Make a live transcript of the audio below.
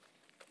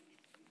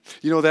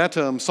You know, that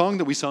song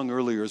that we sung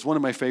earlier is one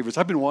of my favorites.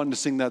 I've been wanting to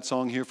sing that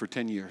song here for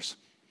 10 years.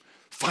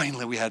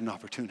 Finally, we had an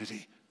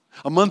opportunity.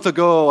 A month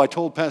ago, I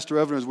told Pastor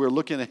Evan as we were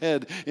looking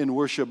ahead in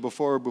worship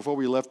before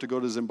we left to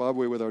go to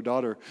Zimbabwe with our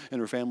daughter and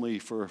her family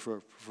for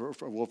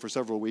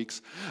several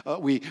weeks.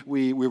 We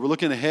were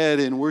looking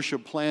ahead in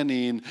worship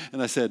planning,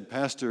 and I said,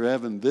 Pastor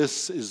Evan,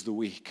 this is the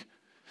week.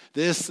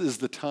 This is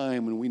the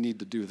time when we need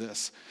to do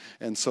this.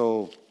 And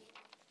so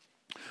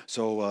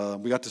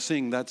we got to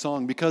sing that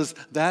song because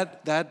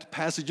that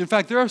passage, in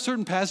fact, there are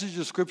certain passages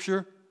of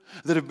Scripture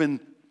that have been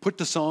put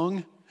to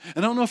song.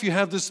 And I don't know if you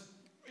have this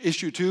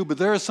issue too, but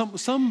there are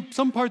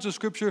some parts of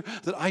Scripture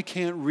that I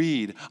can't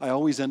read. I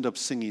always end up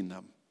singing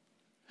them.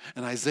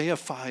 And Isaiah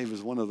 5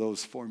 is one of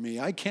those for me.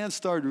 I can't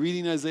start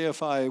reading Isaiah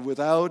 5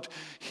 without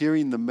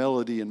hearing the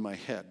melody in my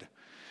head.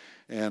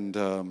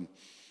 And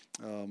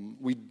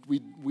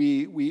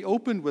we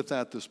opened with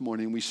that this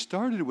morning. We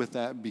started with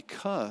that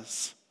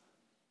because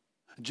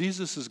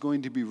Jesus is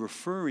going to be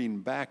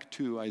referring back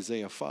to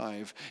Isaiah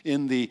 5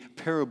 in the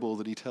parable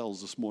that he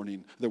tells this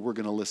morning that we're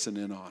going to listen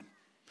in on.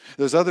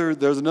 There's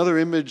another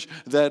image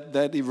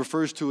that he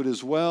refers to it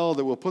as well,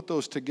 that we'll put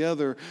those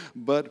together,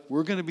 but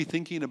we're going to be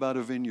thinking about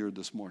a vineyard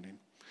this morning.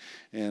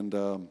 And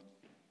but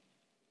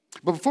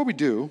before we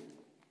do,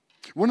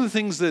 one of the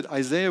things that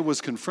Isaiah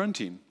was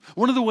confronting,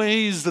 one of the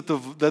ways that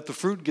the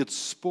fruit gets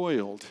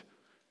spoiled,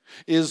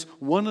 is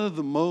one of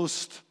the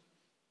most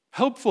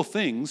helpful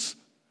things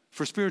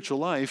for spiritual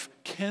life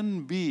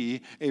can be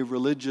a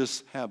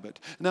religious habit.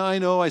 Now, I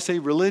know I say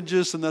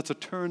religious, and that's a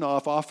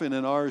turn-off often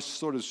in our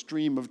sort of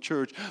stream of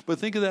church, but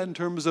think of that in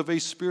terms of a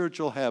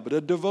spiritual habit, a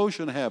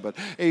devotion habit,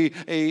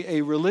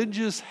 a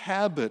religious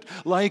habit,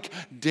 like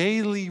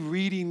daily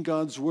reading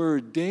God's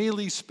Word,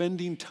 daily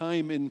spending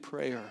time in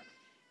prayer,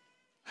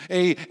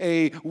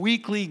 a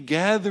weekly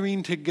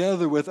gathering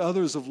together with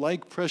others of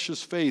like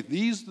precious faith.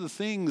 These are the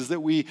things that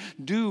we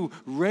do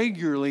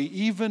regularly,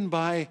 even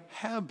by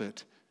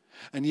habit.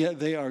 And yet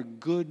they are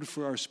good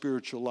for our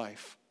spiritual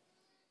life.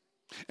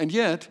 And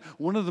yet,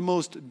 one of the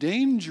most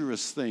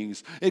dangerous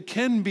things, it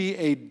can be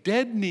a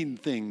deadening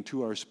thing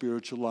to our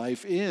spiritual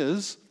life,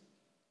 is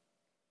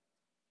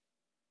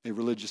a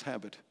religious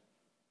habit.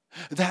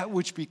 That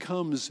which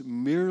becomes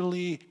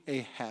merely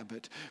a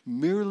habit,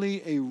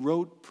 merely a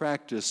rote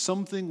practice,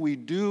 something we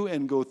do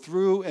and go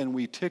through and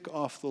we tick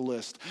off the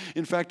list.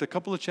 In fact, a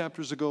couple of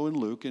chapters ago in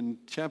Luke, in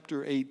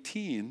chapter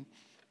 18,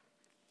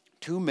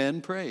 2 men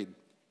prayed.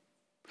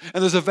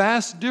 And there's a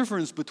vast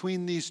difference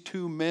between these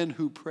 2 men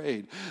who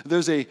prayed.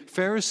 There's a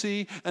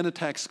Pharisee and a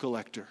tax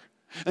collector.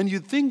 And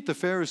you'd think the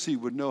Pharisee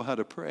would know how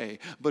to pray,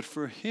 but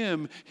for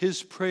him,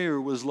 his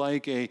prayer was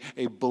like a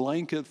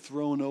blanket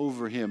thrown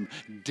over him,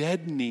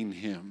 deadening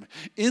him,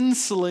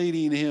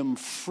 insulating him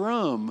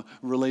from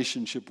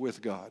relationship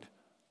with God.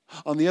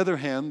 On the other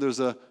hand,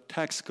 there's a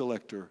tax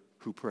collector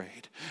who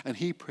prayed. And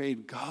he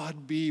prayed,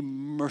 God, be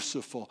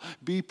merciful,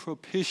 be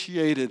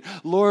propitiated.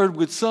 Lord,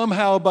 would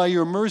somehow by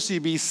your mercy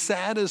be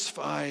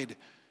satisfied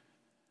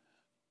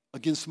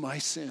against my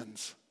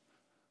sins.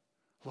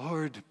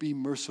 Lord, be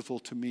merciful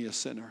to me, a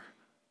sinner.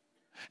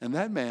 And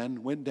that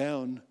man went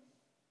down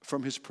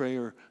from his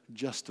prayer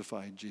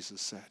justified,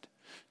 Jesus said.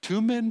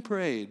 2 men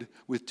prayed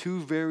with 2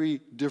 very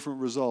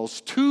different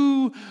results.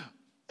 In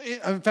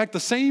fact, the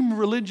same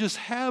religious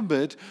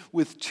habit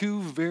with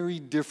 2 very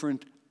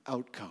different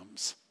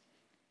outcomes.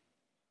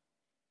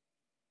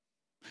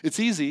 It's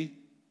easy,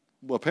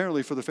 well,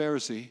 apparently for the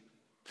Pharisee,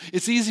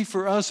 it's easy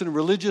for us in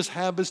religious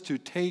habits to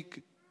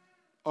take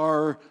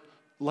our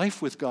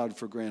life with God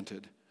for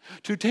granted,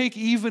 to take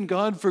even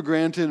God for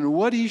granted and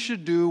what he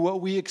should do, what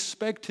we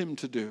expect him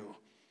to do.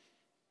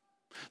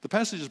 The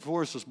passage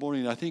before us this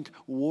morning, I think,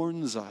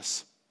 warns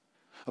us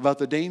about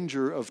the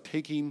danger of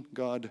taking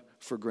God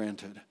for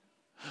granted,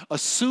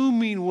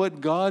 assuming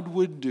what God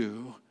would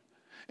do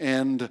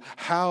and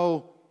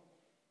how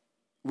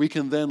we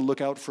can then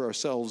look out for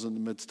ourselves in the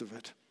midst of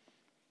it.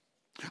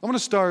 I'm going to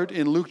start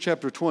in Luke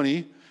chapter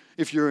 20.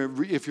 If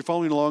you're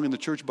following along in the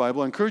church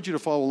Bible, I encourage you to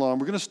follow along.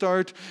 We're going to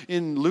start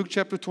in Luke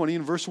chapter 20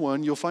 and verse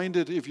 1. You'll find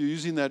it, if you're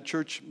using that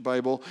church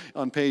Bible,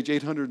 on page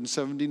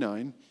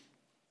 879.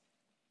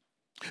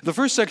 The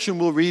first section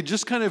we'll read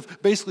just kind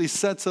of basically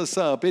sets us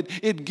up.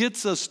 It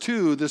gets us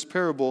to this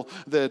parable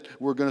that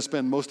we're going to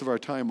spend most of our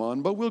time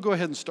on, but we'll go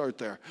ahead and start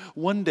there.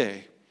 One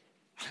day,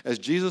 as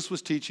Jesus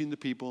was teaching the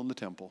people in the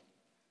temple,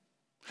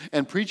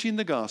 and preaching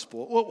the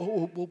gospel.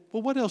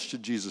 Well, what else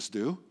should Jesus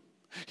do?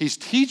 He's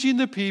teaching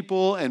the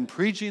people and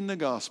preaching the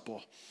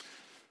gospel.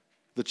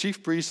 The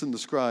chief priests and the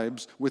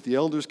scribes with the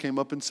elders came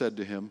up and said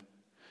to him,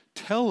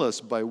 tell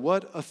us by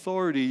what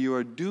authority you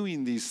are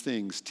doing these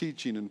things,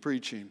 teaching and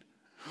preaching,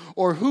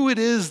 or who it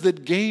is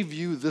that gave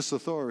you this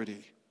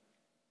authority.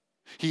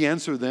 He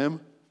answered them,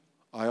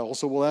 I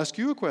also will ask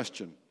you a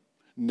question.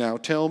 Now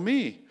tell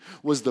me,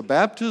 was the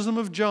baptism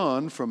of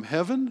John from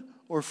heaven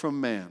or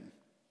from man?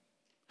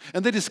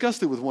 And they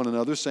discussed it with one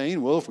another,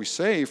 saying, well, if we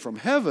say from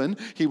heaven,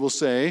 he will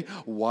say,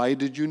 why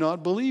did you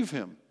not believe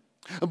him?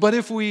 But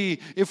if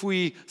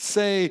we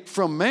say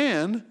from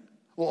man,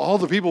 Well, all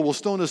the people will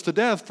stone us to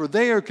death, for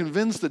they are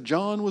convinced that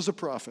John was a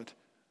prophet.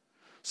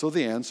 So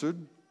they answered,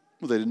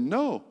 well, they didn't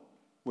know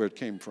where it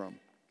came from.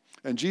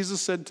 And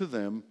Jesus said to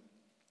them,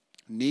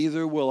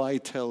 neither will I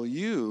tell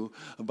you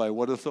by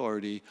what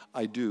authority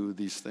I do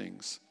these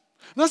things.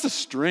 And that's a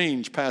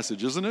strange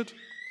passage, isn't it?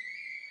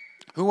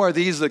 Who are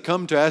these that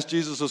come to ask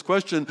Jesus this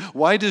question?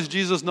 Why does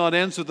Jesus not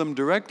answer them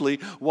directly?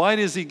 Why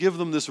does he give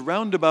them this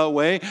roundabout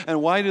way?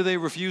 And why do they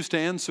refuse to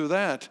answer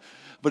that?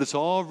 But it's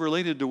all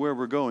related to where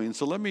we're going.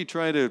 So let me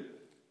try to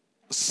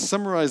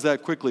summarize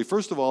that quickly.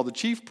 First of all, the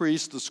chief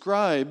priests, the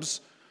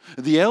scribes,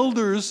 the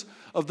elders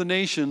of the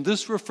nation,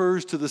 this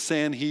refers to the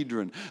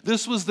Sanhedrin.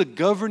 This was the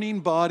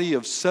governing body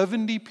of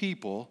 70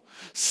 people,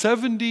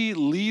 70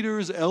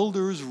 leaders,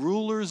 elders,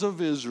 rulers of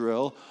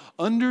Israel.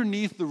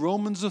 Underneath the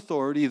Romans'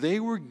 authority,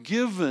 they were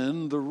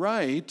given the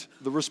right,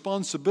 the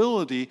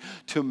responsibility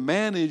to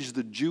manage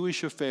the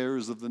Jewish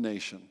affairs of the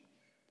nation.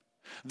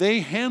 They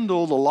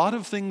handled a lot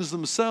of things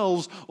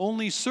themselves.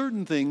 Only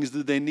certain things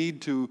did they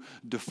need to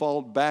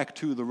default back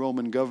to the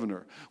Roman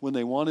governor. When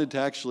they wanted to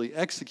actually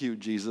execute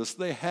Jesus,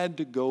 they had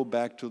to go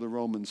back to the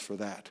Romans for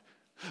that.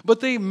 But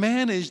they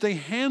managed, they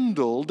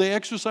handled, they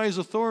exercised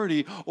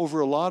authority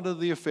over a lot of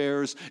the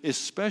affairs,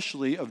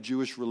 especially of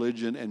Jewish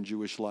religion and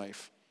Jewish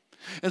life.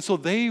 And so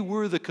they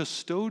were the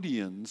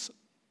custodians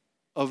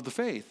of the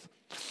faith.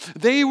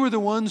 They were the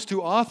ones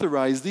to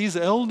authorize, these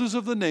elders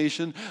of the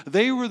nation,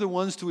 they were the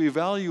ones to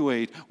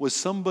evaluate, was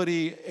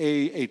somebody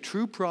a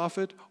true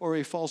prophet or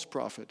a false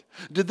prophet?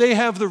 Did they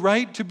have the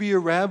right to be a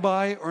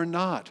rabbi or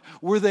not?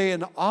 Were they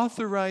an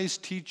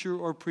authorized teacher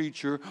or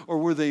preacher, or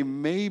were they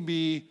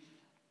maybe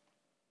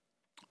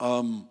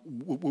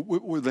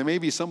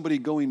somebody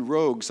going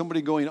rogue,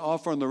 somebody going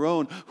off on their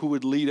own who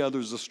would lead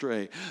others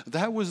astray?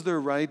 That was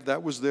their right,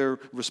 that was their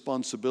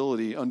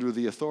responsibility under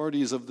the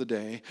authorities of the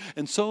day.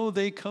 And so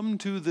they come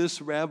to this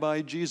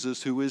Rabbi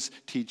Jesus who is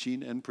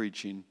teaching and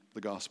preaching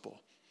the gospel.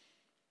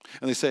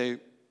 And they say,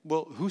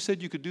 well, who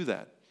said you could do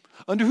that?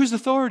 Under whose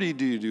authority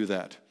do you do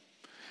that?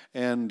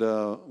 And,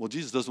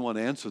 Jesus doesn't want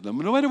to answer them.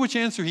 No matter which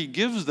answer he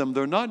gives them,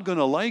 they're not going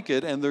to like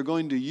it, and they're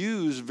going to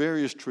use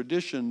various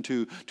tradition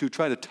to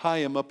try to tie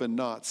him up in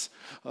knots.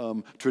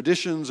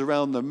 Traditions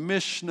around the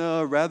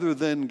Mishnah rather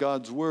than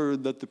God's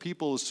word that the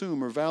people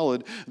assume are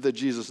valid that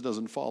Jesus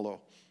doesn't follow.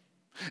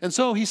 And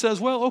so he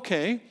says, well,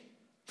 okay,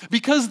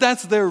 because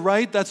that's their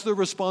right, that's their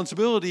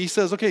responsibility. He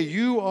says, okay,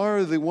 you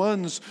are the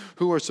ones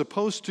who are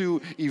supposed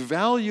to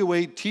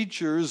evaluate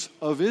teachers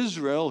of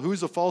Israel.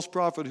 Who's a false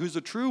prophet? Who's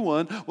a true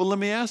one? Well, let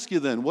me ask you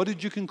then, what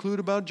did you conclude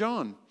about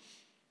John?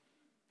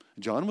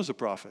 John was a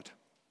prophet.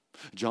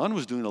 John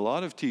was doing a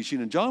lot of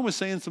teaching, and John was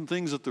saying some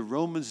things that the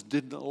Romans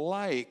didn't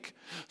like.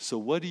 So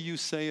what do you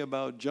say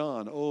about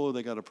John? Oh,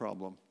 they got a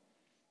problem.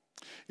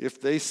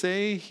 If they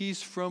say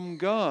he's from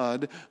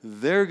God,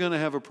 they're going to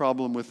have a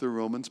problem with their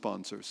Roman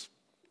sponsors.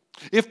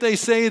 If they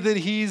say that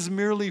he's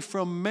merely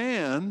from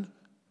man,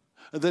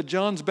 that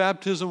John's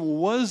baptism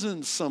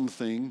wasn't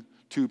something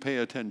to pay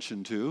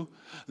attention to,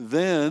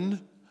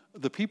 then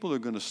the people are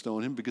going to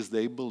stone him because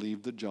they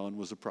believed that John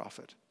was a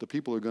prophet. The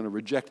people are going to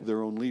reject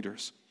their own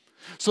leaders.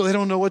 So they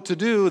don't know what to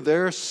do.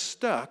 They're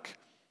stuck.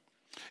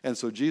 And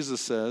so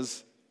Jesus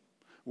says,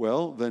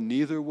 well, then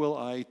neither will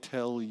I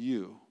tell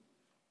you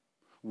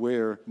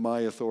where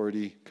my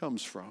authority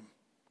comes from.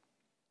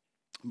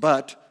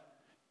 But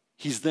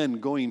he's then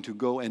going to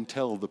go and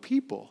tell the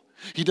people.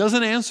 He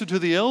doesn't answer to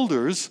the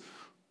elders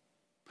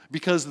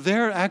because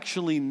they're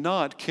actually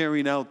not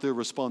carrying out their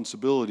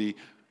responsibility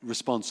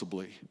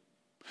responsibly.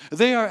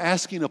 They are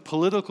asking a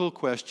political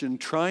question,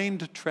 trying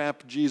to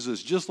trap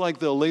Jesus, just like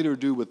they'll later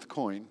do with the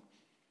coin.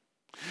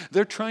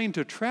 They're trying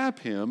to trap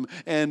him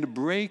and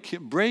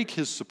break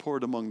his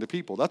support among the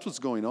people. That's what's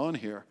going on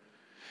here.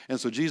 And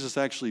so Jesus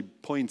actually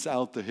points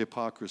out the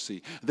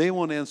hypocrisy. They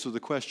won't answer the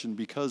question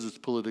because it's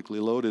politically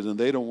loaded, and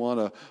they don't want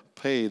to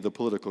pay the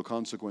political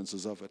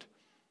consequences of it.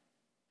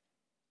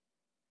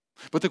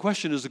 But the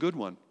question is a good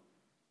one.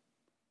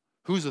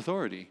 Whose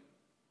authority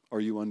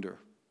are you under?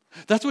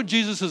 That's what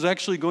Jesus is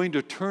actually going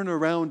to turn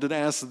around and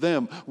ask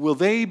them. Will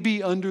they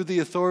be under the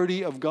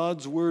authority of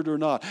God's word or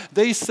not?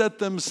 They set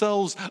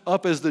themselves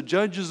up as the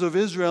judges of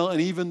Israel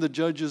and even the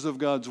judges of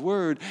God's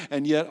word,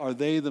 and yet are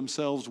they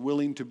themselves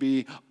willing to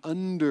be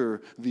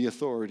under the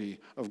authority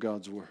of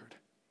God's word?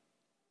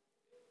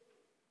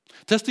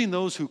 Testing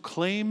those who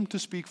claim to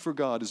speak for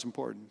God is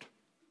important.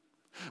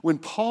 When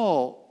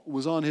Paul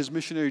was on his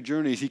missionary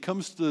journeys, he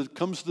comes to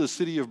the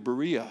city of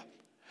Berea.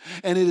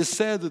 And it is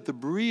said that the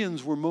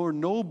Bereans were more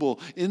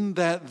noble in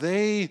that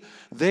they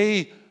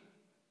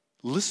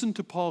listened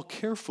to Paul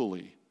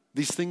carefully,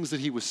 these things that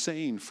he was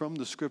saying from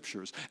the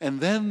Scriptures. And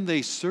then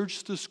they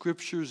searched the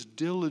Scriptures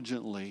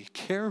diligently,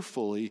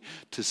 carefully,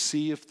 to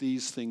see if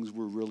these things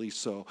were really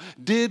so.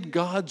 Did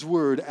God's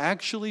Word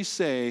actually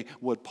say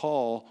what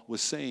Paul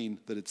was saying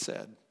that it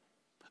said?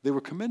 They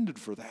were commended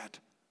for that.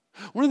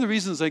 One of the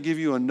reasons I give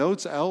you a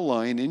notes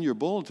outline in your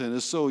bulletin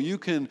is so you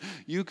can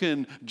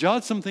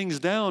jot some things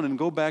down and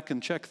go back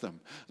and check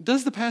them.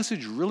 Does the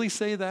passage really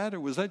say that, or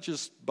was that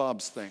just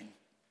Bob's thing?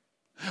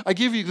 I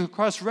give you the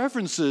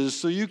cross-references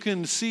so you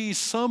can see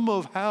some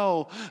of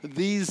how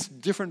these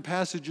different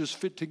passages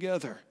fit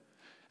together.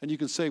 And you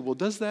can say, well,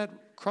 does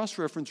that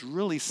cross-reference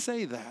really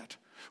say that?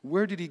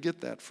 Where did he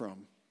get that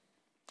from?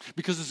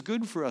 Because it's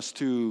good for us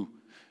to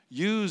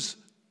use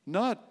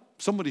not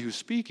somebody who's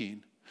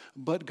speaking,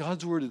 but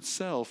God's word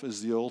itself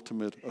as the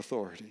ultimate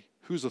authority.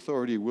 Whose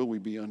authority will we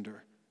be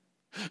under?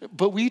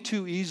 But we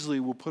too easily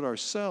will put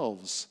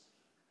ourselves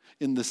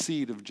in the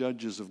seat of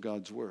judges of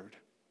God's word,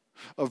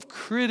 of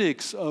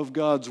critics of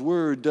God's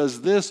word.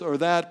 Does this or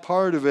that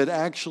part of it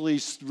actually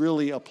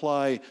really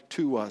apply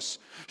to us?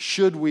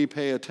 Should we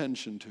pay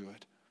attention to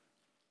it?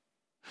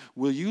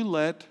 Will you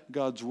let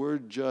God's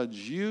word judge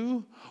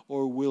you,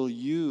 or will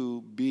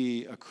you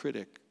be a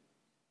critic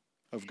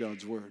of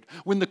God's word?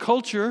 When the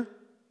culture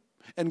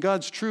and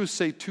God's truth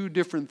say two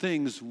different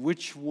things,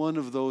 which one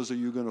of those are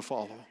you going to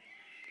follow?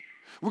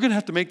 We're going to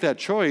have to make that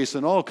choice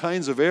in all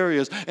kinds of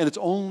areas, and it's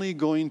only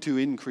going to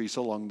increase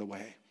along the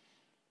way.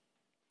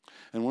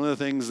 And one of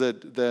the things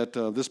that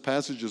this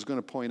passage is going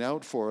to point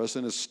out for us,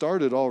 and has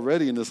started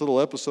already in this little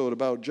episode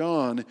about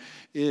John,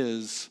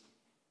 is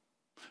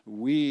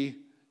we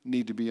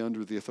need to be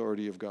under the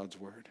authority of God's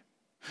word.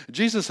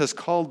 Jesus has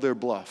called their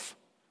bluff.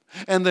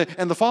 And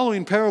the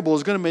following parable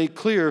is going to make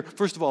clear,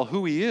 first of all,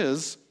 who he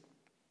is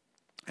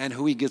and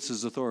who he gets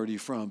his authority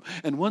from.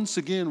 And once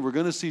again, we're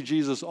going to see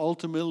Jesus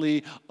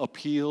ultimately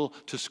appeal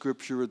to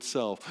Scripture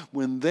itself.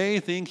 When they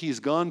think he's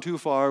gone too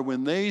far,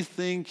 when they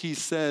think he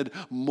said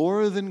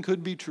more than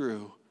could be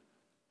true,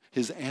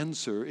 his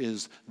answer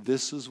is,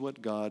 this is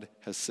what God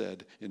has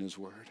said in his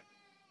word.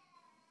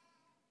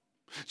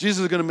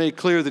 Jesus is going to make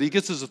clear that he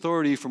gets his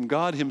authority from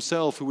God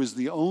himself, who is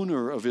the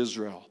owner of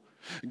Israel.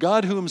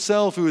 God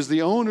himself, who is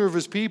the owner of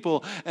his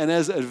people, and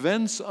as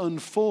events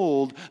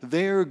unfold,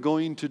 they're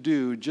going to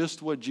do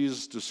just what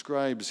Jesus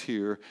describes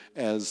here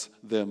as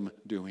them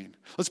doing.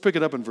 Let's pick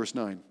it up in verse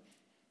 9.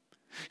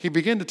 He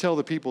began to tell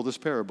the people this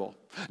parable.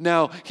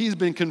 Now, he's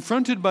been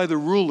confronted by the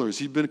rulers.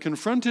 He's been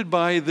confronted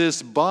by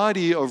this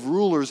body of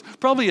rulers,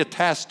 probably a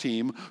task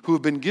team, who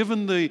have been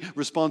given the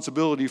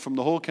responsibility from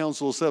the whole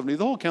Council of 70.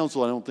 The whole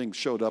council, I don't think,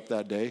 showed up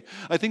that day.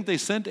 I think they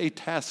sent a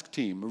task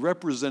team,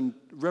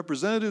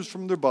 representatives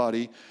from their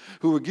body,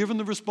 who were given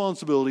the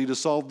responsibility to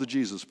solve the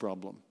Jesus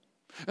problem.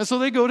 And so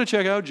they go to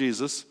check out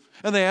Jesus,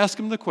 and they ask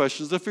him the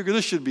questions. They figure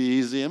this should be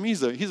easy. I mean,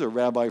 he's a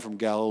rabbi from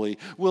Galilee.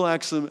 We'll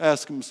ask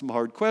him some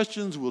hard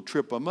questions. We'll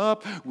trip him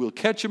up. We'll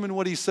catch him in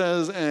what he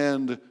says,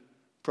 and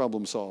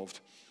problem solved.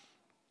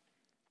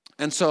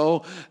 And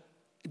so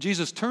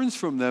Jesus turns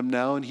from them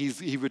now, and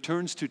he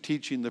returns to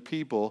teaching the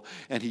people,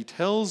 and he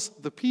tells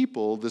the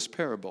people this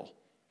parable.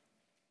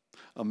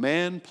 A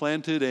man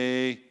planted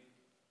a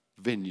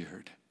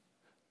vineyard.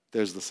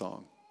 There's the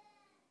song.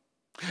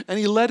 And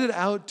he let it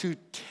out to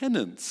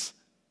tenants.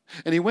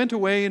 And he went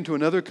away into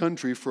another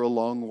country for a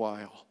long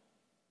while.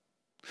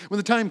 When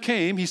the time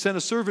came, he sent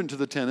a servant to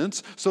the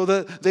tenants so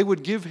that they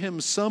would give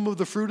him some of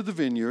the fruit of the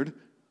vineyard.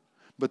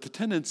 But the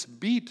tenants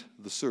beat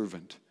the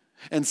servant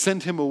and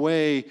sent him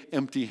away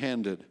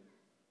empty-handed.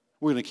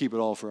 We're going to keep it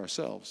all for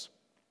ourselves.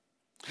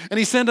 And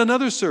he sent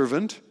another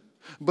servant,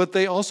 but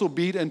they also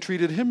beat and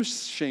treated him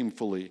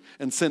shamefully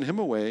and sent him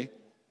away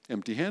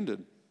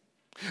empty-handed.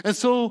 And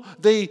so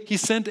he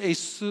sent a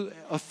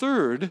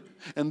third,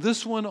 and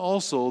this one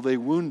also they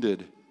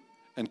wounded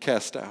and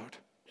cast out.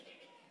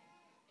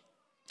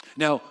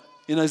 Now,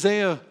 in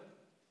Isaiah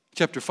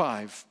chapter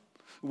 5,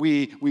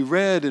 we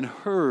read and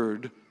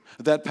heard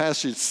that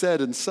passage said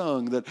and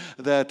sung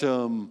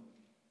that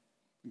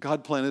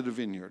God planted a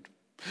vineyard.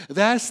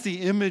 That's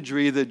the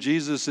imagery that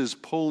Jesus is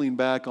pulling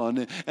back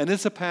on, and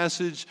it's a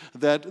passage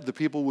that the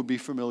people would be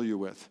familiar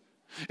with.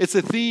 It's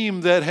a theme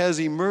that has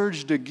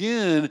emerged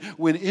again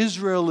when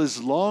Israel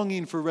is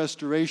longing for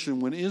restoration,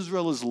 when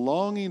Israel is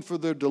longing for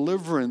their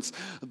deliverance.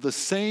 The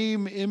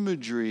same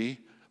imagery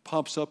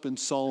pops up in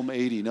Psalm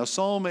 80. Now,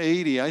 Psalm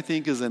 80, I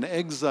think, is an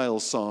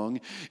exile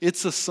song.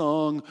 It's a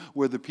song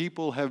where the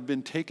people have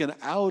been taken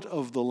out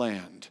of the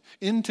land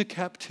into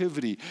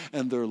captivity,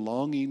 and they're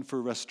longing for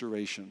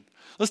restoration.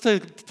 Let's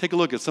take a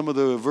look at some of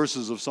the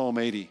verses of Psalm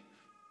 80.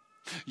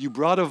 You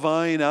brought a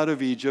vine out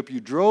of Egypt. You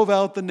drove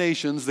out the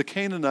nations, the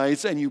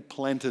Canaanites, and you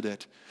planted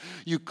it.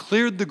 You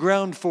cleared the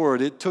ground for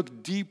it. It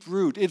took deep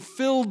root. It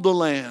filled the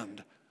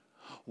land.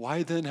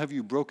 Why then have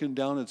you broken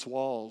down its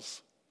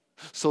walls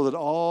so that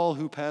all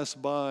who pass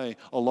by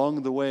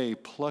along the way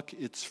pluck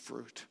its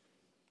fruit?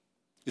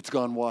 It's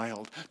gone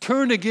wild.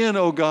 Turn again,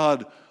 O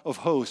God of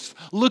hosts.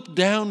 Look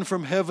down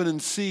from heaven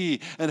and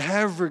see, and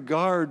have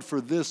regard for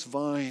this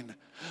vine,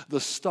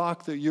 the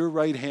stalk that your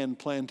right hand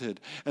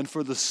planted, and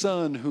for the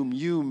son whom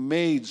you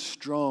made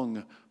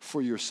strong for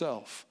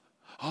yourself.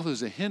 Oh,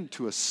 there's a hint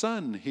to a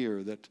son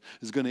here that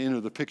is going to enter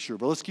the picture.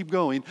 But let's keep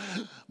going.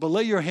 But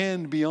let your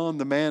hand be on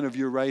the man of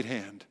your right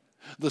hand,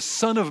 the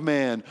Son of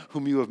Man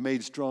whom you have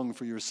made strong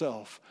for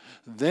yourself.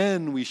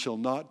 Then we shall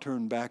not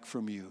turn back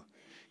from you.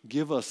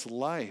 Give us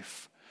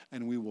life,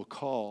 and we will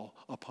call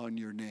upon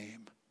your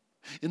name.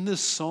 In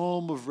this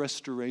psalm of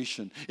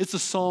restoration, it's a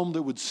psalm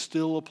that would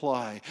still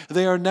apply.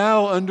 They are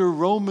now under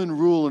Roman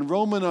rule and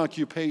Roman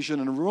occupation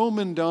and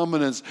Roman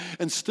dominance,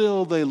 and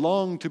still they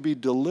long to be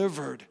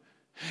delivered.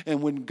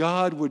 And when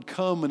God would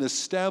come and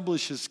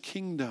establish his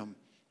kingdom,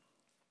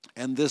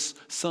 and this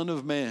Son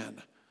of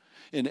Man,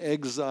 in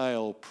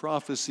exile,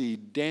 prophecy,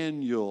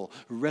 Daniel,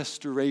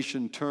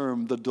 restoration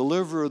term, the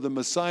deliverer, the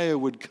Messiah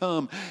would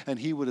come, and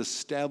he would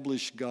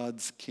establish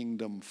God's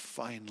kingdom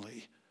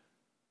finally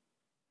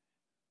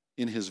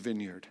in his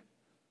vineyard.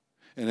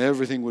 And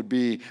everything would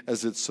be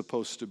as it's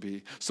supposed to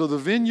be. So the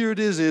vineyard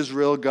is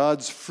Israel,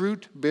 God's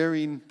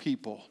fruit-bearing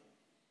people.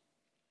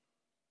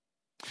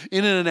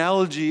 In an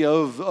analogy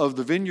of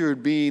the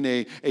vineyard being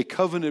a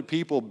covenant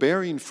people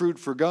bearing fruit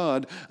for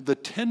God, the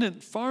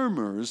tenant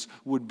farmers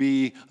would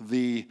be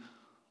the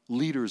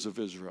leaders of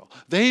Israel.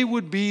 They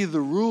would be the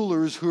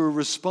rulers who are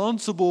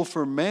responsible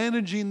for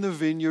managing the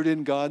vineyard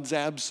in God's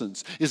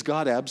absence. Is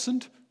God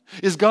absent?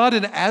 Is God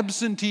an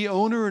absentee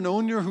owner, an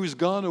owner who's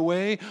gone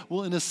away?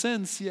 Well, in a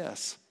sense,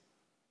 yes.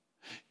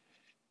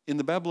 In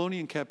the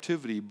Babylonian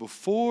captivity,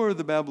 before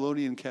the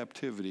Babylonian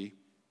captivity,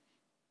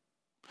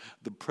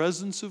 the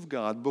presence of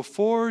God,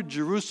 before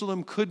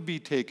Jerusalem could be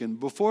taken,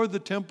 before the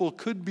temple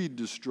could be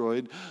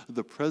destroyed,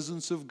 the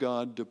presence of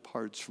God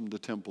departs from the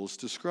temple. It's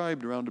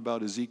described around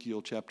about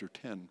Ezekiel chapter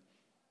 10.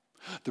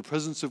 The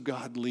presence of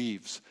God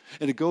leaves,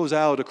 and it goes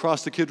out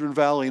across the Kidron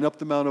Valley and up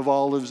the Mount of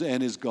Olives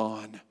and is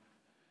gone.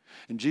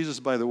 And Jesus,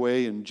 by the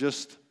way, in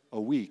just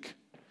a week,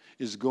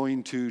 is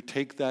going to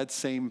take that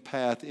same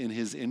path in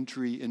his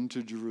entry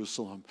into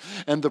Jerusalem.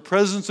 And the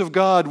presence of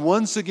God,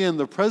 once again,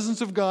 the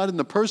presence of God in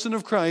the person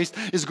of Christ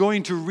is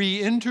going to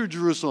re-enter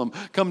Jerusalem,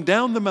 come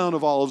down the Mount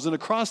of Olives and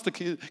across the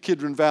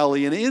Kidron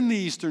Valley and in the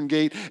eastern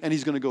gate, and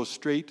he's going to go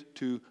straight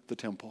to the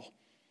temple.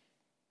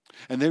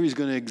 And there he's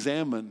going to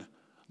examine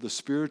the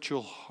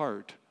spiritual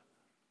heart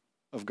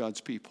of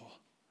God's people.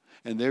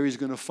 And there he's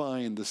going to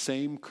find the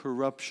same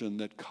corruption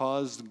that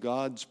caused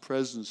God's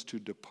presence to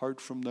depart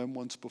from them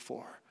once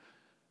before.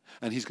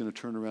 And he's going to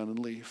turn around and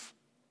leave.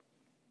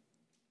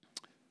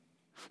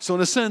 So in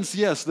a sense,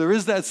 yes, there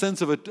is that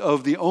sense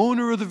of the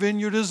owner of the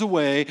vineyard is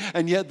away,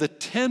 and yet the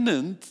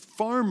tenant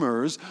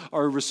farmers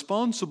are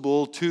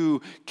responsible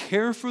to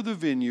care for the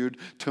vineyard,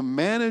 to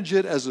manage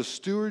it as a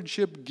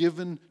stewardship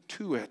given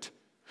to it,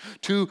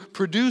 to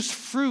produce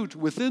fruit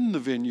within the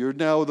vineyard.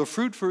 Now, the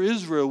fruit for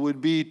Israel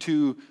would be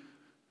to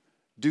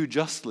do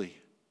justly,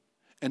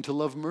 and to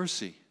love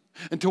mercy,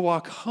 and to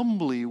walk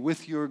humbly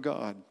with your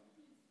God.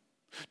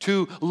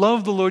 To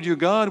love the Lord your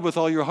God with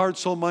all your heart,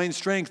 soul, mind,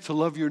 strength, to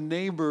love your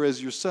neighbor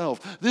as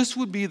yourself. This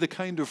would be the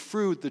kind of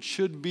fruit that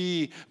should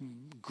be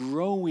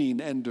growing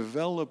and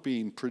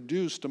developing,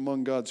 produced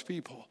among God's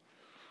people.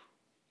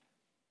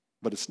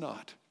 But it's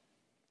not.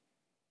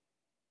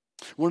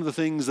 One of the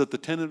things that the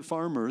tenant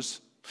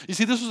farmers, you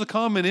see, this was a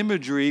common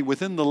imagery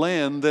within the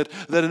land that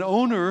an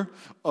owner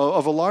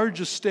of a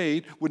large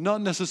estate would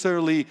not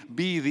necessarily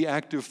be the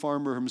active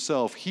farmer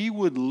himself. He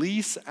would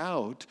lease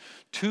out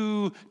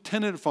to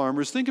tenant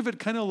farmers. Think of it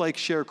kind of like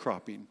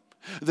sharecropping,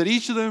 that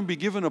each of them would be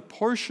given a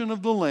portion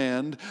of the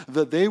land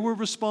that they were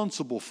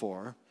responsible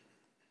for,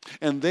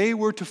 and they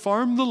were to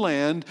farm the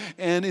land,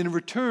 and in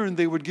return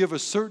they would give a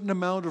certain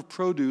amount of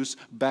produce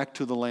back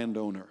to the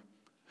landowner.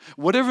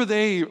 Whatever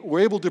they were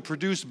able to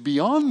produce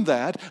beyond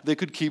that, they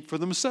could keep for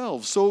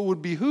themselves. So it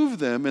would behoove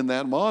them in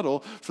that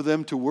model for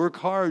them to work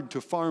hard, to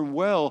farm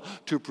well,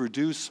 to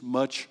produce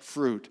much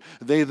fruit.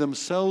 They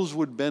themselves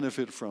would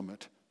benefit from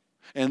it.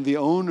 And the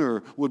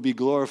owner would be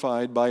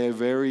glorified by a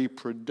very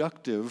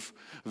productive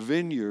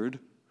vineyard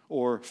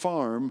or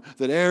farm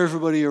that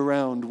everybody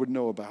around would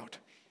know about.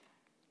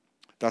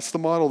 That's the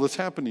model that's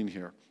happening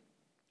here.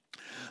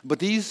 But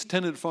these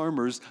tenant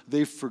farmers,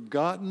 they've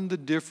forgotten the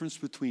difference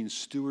between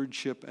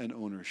stewardship and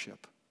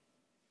ownership.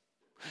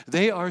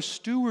 They are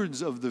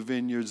stewards of the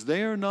vineyards.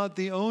 They are not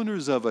the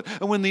owners of it.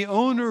 And when the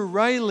owner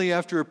rightly,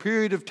 after a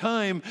period of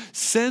time,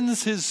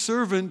 sends his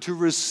servant to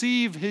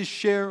receive his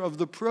share of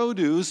the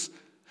produce,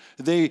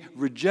 they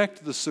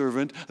reject the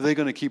servant. They're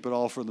going to keep it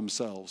all for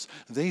themselves.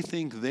 They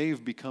think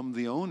they've become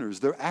the owners.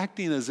 They're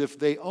acting as if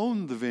they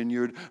own the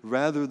vineyard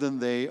rather than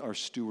they are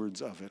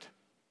stewards of it.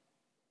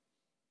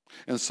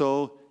 And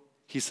so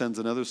he sends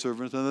another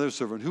servant, another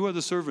servant. Who are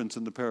the servants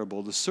in the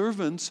parable? The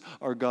servants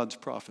are God's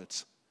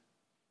prophets.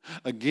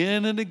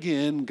 Again and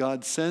again,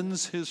 God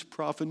sends his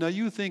prophet. Now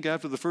you think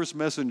after the first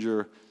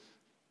messenger,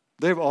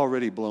 they've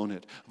already blown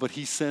it. But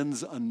he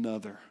sends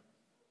another.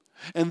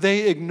 And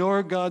they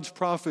ignore God's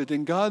prophet.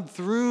 And God,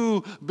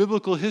 through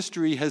biblical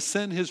history, has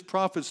sent his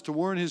prophets to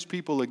warn his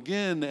people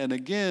again and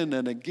again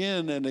and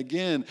again and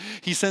again.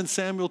 He sent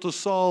Samuel to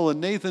Saul and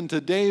Nathan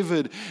to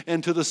David.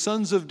 And to the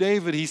sons of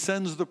David, he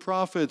sends the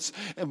prophets.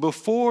 And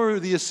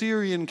before the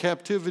Assyrian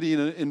captivity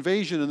and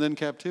invasion and then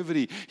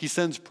captivity, he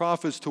sends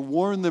prophets to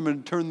warn them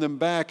and turn them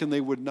back, and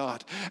they would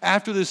not.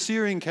 After the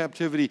Assyrian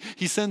captivity,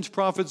 he sends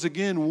prophets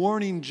again,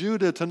 warning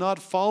Judah to not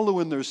follow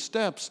in their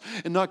steps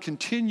and not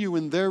continue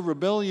in their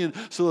rebellion,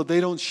 so that they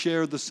don't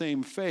share the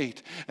same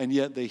fate, and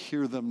yet they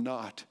hear them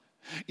not.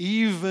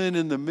 Even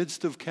in the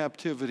midst of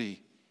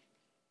captivity,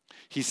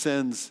 he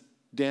sends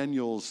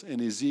Daniel's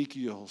and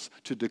Ezekiel's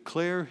to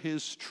declare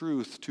his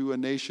truth to a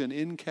nation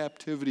in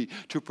captivity,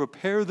 to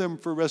prepare them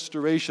for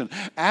restoration.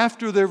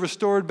 After they're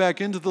restored back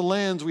into the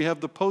lands, we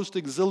have the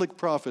post-exilic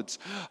prophets,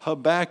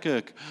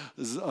 Habakkuk,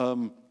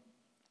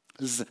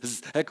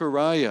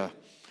 Zechariah,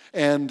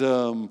 and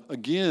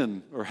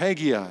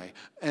Haggai.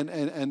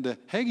 And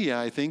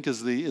Haggai, I think,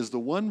 is the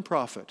one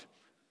prophet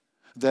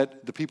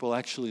that the people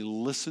actually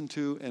listen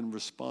to and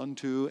respond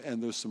to,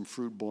 and there's some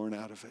fruit born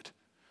out of it.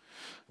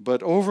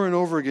 But over and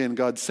over again,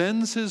 God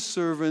sends his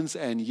servants,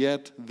 and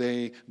yet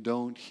they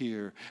don't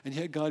hear. And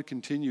yet God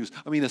continues.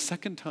 A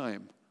second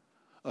time,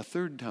 a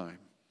third time.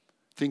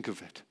 Think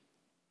of it.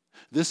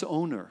 This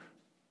owner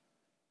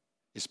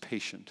is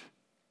patient.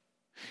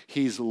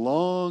 He's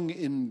long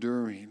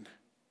enduring.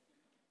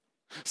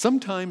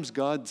 Sometimes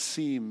God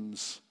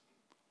seems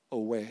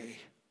away.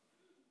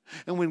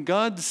 And when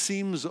God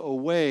seems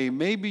away,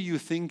 maybe you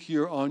think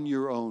you're on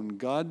your own.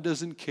 God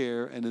doesn't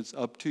care, and it's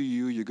up to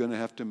you. You're going to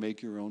have to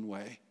make your own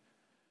way.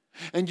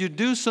 And you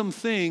do some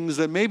things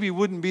that maybe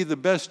wouldn't be the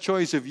best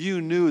choice if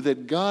you knew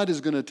that God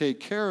is going to take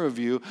care of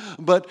you,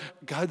 but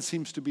God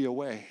seems to be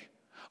away.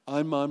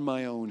 I'm on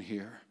my own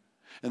here.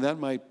 And that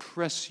might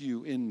press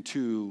you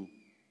into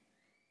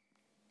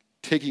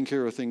taking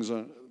care of things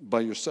by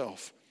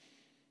yourself.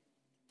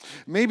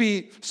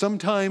 Maybe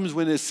sometimes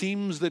when it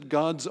seems that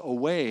God's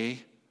away,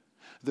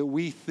 that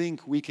we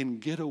think we can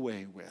get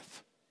away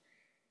with.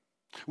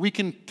 We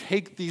can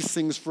take these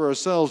things for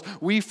ourselves.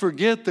 We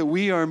forget that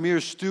we are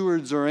mere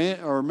stewards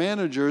or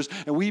managers,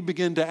 and we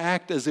begin to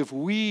act as if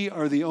we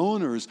are the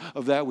owners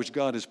of that which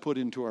God has put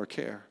into our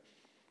care.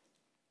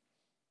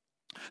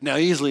 Now,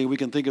 easily we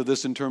can think of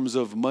this in terms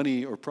of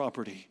money or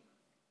property.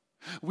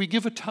 We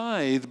give a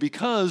tithe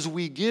because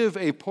we give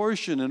a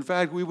portion. In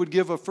fact, we would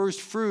give a first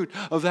fruit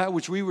of that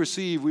which we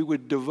receive. We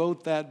would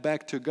devote that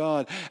back to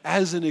God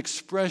as an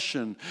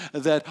expression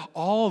that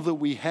all that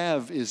we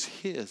have is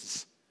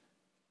his.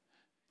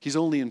 He's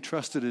only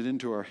entrusted it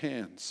into our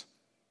hands.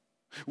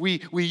 We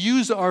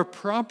use our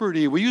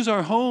property, we use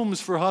our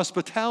homes for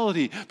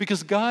hospitality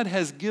because God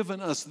has given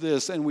us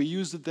this, and we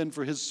use it then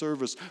for his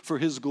service, for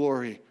his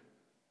glory.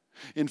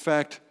 In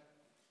fact,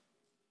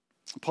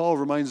 Paul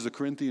reminds the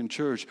Corinthian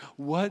church,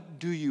 what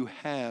do you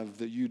have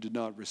that you did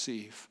not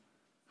receive?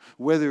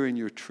 Whether in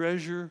your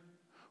treasure,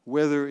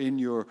 whether in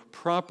your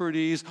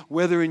properties,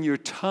 whether in your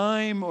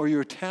time or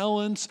your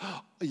talents,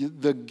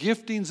 the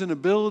giftings and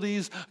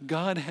abilities,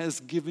 God has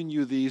given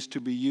you these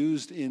to be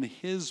used in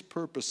his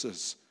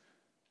purposes.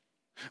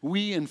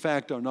 We, in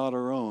fact, are not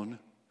our own.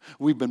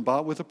 We've been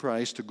bought with a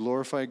price to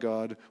glorify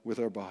God with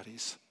our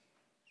bodies.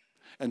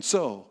 And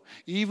so,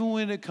 even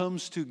when it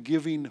comes to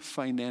giving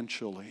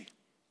financially,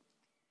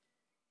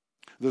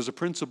 there's a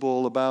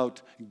principle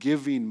about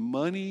giving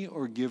money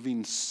or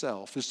giving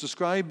self. It's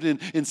described in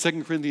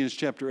 2 Corinthians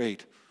chapter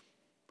 8.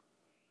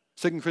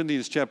 2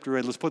 Corinthians chapter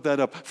 8, let's put that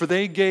up. For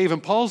they gave,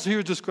 and Paul's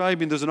here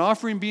describing, there's an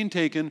offering being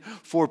taken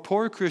for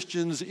poor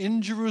Christians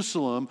in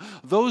Jerusalem,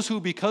 those who,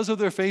 because of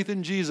their faith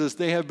in Jesus,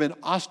 they have been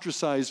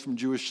ostracized from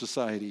Jewish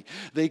society.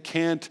 They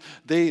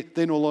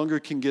no longer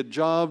can get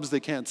jobs, they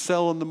can't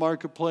sell in the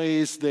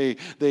marketplace, they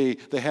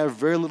have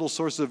very little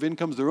sources of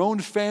incomes. Their own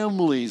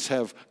families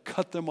have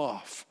cut them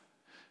off,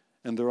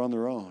 and they're on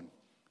their own.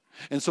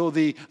 And so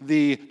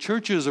the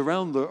churches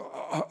around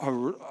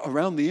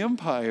the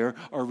empire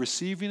are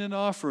receiving an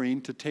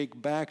offering to take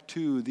back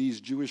to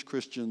these Jewish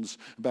Christians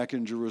back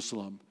in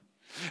Jerusalem.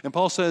 And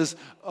Paul says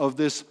of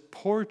this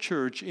poor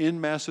church in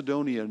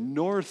Macedonia, in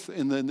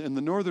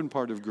the northern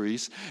part of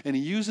Greece, and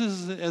he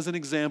uses it as an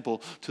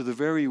example to the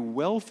very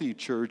wealthy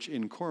church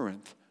in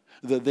Corinth,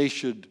 that they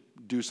should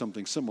do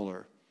something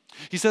similar.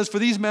 He says, for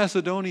these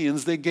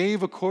Macedonians, they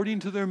gave according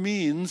to their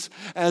means,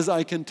 as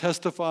I can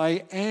testify,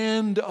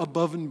 and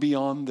above and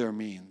beyond their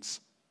means.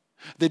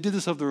 They did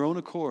this of their own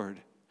accord.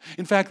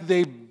 In fact,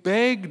 they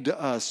begged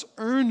us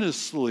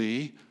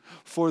earnestly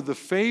for the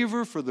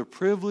favor, for the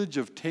privilege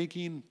of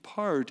taking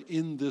part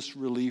in this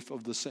relief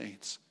of the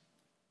saints.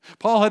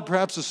 Paul had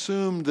perhaps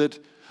assumed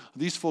that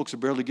these folks are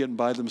barely getting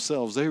by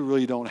themselves. They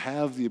really don't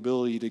have the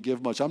ability to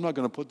give much. I'm not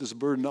going to put this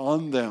burden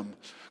on them.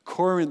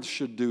 Corinth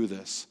should do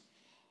this.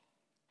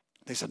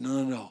 They said,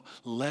 no,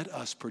 let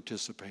us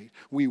participate.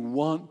 We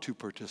want to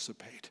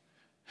participate.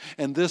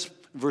 And this,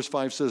 verse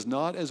 5 says,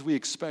 not as we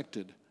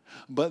expected,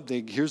 but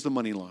here's the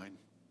money line.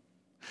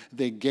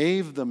 They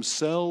gave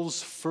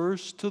themselves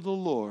first to the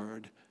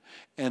Lord,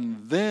 and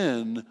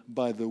then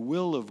by the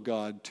will of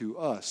God to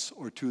us,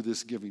 or to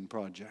this giving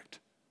project.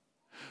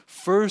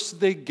 First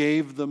they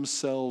gave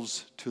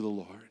themselves to the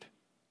Lord.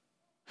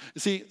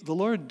 You see, the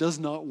Lord does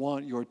not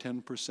want your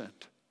 10%.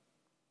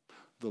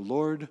 The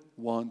Lord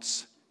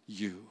wants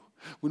you.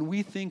 When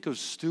we think of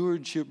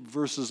stewardship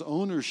versus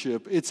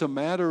ownership, it's a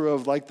matter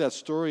of, like that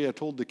story I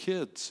told the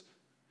kids.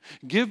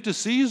 Give to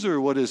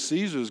Caesar what is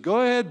Caesar's. Go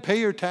ahead, pay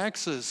your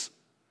taxes.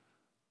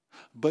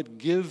 But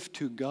give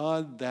to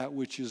God that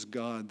which is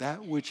God,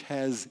 that which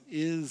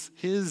is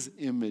his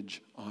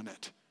image on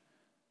it.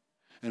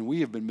 And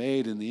we have been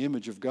made in the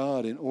image of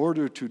God in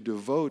order to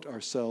devote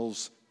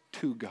ourselves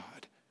to God.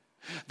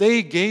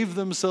 They gave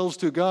themselves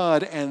to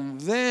God, and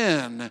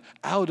then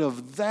out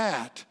of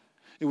that,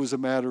 it was a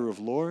matter of,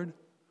 Lord,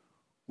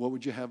 what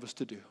would you have us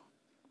to do?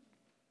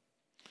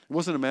 It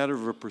wasn't a matter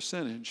of a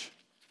percentage.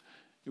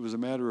 It was a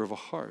matter of a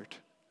heart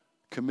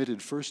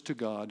committed first to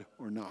God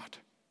or not.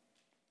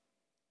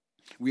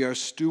 We are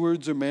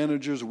stewards or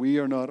managers. We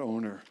are not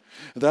owner.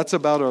 That's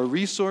about our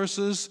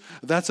resources.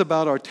 That's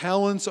about our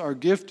talents, our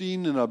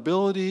gifting and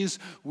abilities.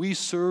 We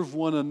serve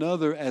one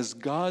another as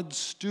God's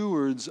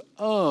stewards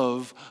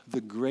of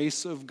the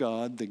grace of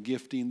God, the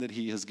gifting that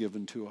He has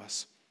given to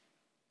us.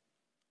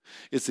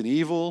 It's an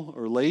evil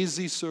or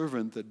lazy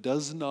servant that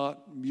does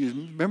not.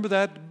 Remember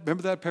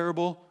that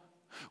parable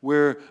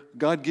where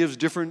God gives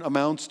different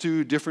amounts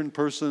to different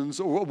persons,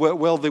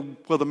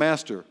 the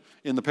master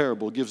in the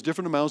parable gives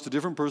different amounts to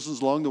different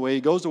persons along the way.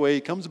 He goes away,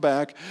 he comes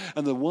back,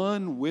 and the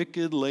one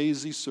wicked,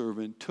 lazy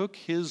servant took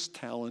his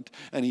talent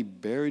and he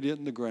buried it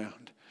in the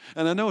ground.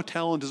 And I know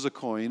talent is a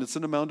coin, it's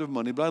an amount of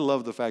money, but I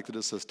love the fact that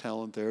it says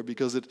talent there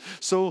because it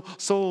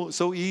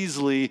so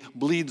easily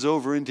bleeds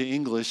over into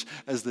English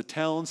as the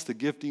talents, the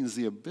giftings,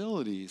 the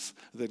abilities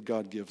that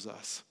God gives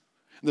us.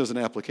 And there's an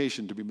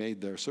application to be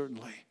made there,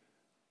 certainly.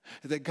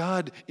 That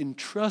God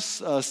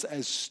entrusts us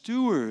as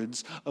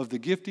stewards of the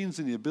giftings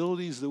and the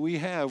abilities that we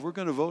have. We're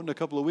going to vote in a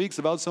couple of weeks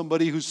about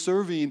somebody who's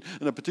serving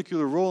in a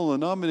particular role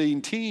in a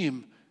nominating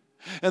team.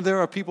 And there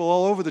are people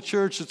all over the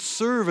church that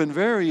serve in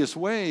various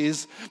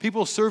ways.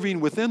 People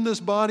serving within this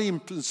body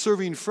and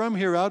serving from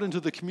here out into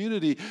the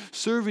community,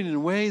 serving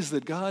in ways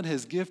that God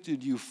has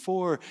gifted you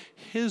for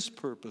His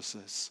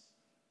purposes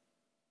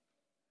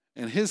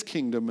and His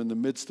kingdom in the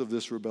midst of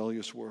this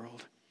rebellious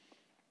world.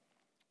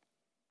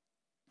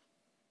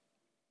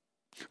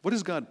 What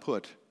does God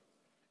put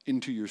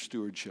into your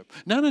stewardship?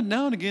 Now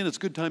and again, it's a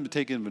good time to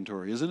take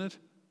inventory, isn't it?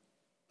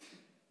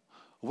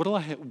 What do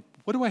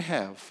I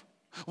have?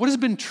 What has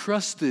been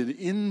trusted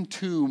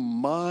into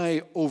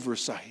my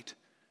oversight?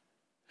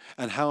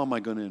 And how am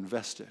I going to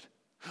invest it?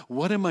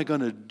 What am I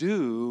going to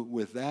do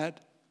with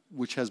that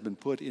which has been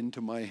put into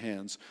my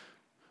hands?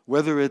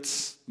 Whether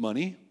it's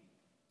money,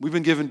 we've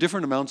been given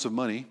different amounts of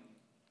money.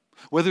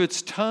 Whether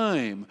it's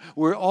time,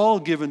 we're all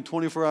given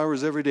 24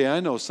 hours every day.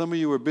 I know some of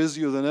you are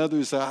busier than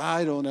others. Say,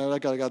 I don't know, I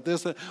got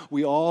this.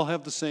 We all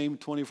have the same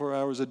 24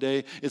 hours a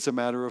day. It's a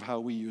matter of how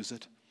we use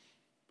it.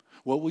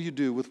 What will you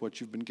do with what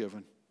you've been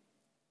given?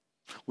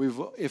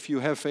 If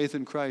you have faith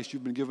in Christ,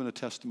 you've been given a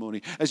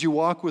testimony. As you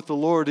walk with the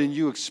Lord and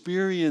you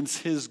experience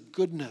His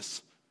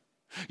goodness,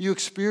 you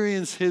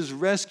experience His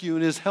rescue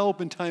and His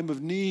help in time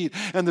of need,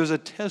 and there's a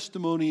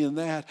testimony in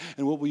that.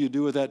 And what will you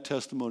do with that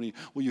testimony?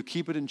 Will you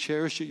keep it and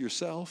cherish it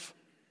yourself?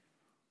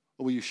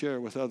 Or will you share it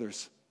with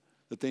others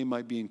that they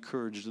might be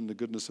encouraged in the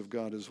goodness of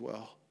God as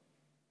well?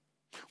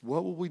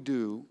 What will we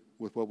do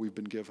with what we've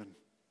been given?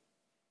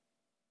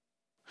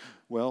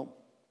 Well,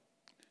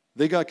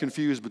 they got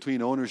confused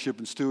between ownership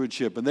and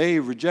stewardship, and they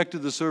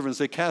rejected the servants.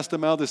 They cast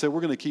them out. They said,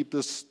 we're going to keep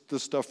this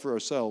stuff for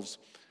ourselves.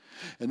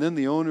 And then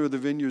the owner of the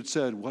vineyard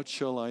said, what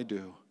shall I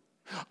do?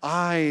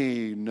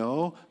 I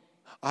know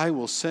I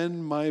will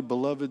send my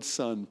beloved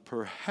son.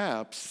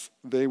 Perhaps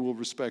they will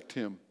respect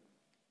him.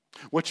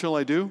 What shall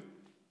I do?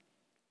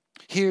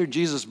 Here,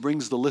 Jesus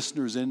brings the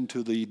listeners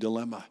into the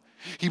dilemma.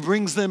 He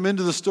brings them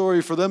into the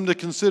story for them to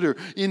consider.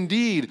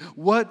 Indeed,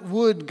 what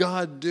would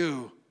God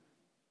do?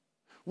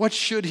 What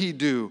should He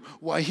do?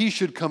 Why, He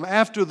should come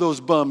after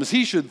those bums.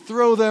 He should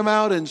throw them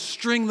out and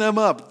string them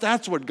up.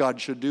 That's what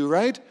God should do,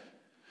 right?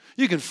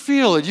 You can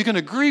feel it. You can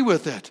agree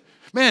with it.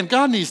 Man,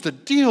 God needs to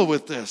deal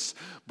with this.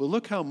 But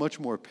look how much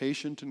more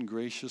patient and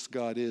gracious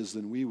God is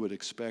than we would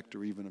expect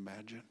or even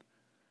imagine.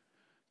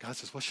 God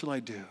says, what shall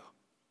I do?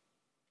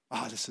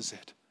 This is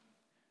it.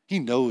 He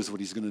knows what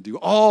He's going to do.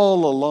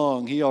 All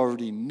along, He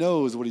already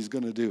knows what He's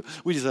going to do.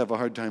 We just have a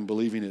hard time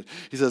believing it.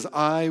 He says,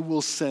 I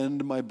will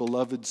send my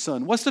beloved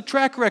son. What's the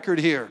track record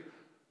here?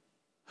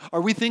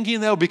 Are we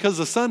thinking that because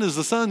the son is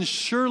the son,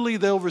 surely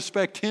they'll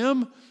respect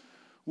him?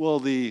 Well,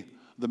 the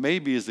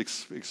maybe is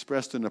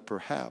expressed in a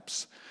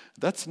perhaps.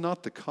 That's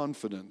not the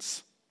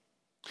confidence.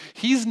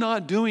 He's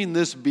not doing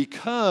this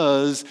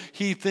because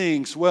he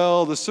thinks,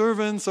 well, the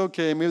servants,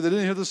 okay, maybe they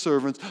didn't hear the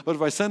servants, but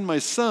if I send my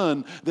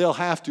son, they'll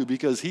have to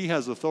because he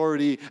has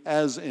authority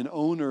as an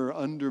owner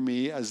under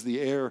me as the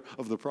heir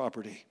of the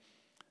property.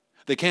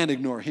 They can't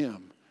ignore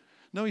him.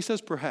 No, he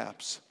says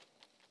perhaps.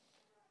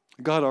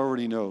 God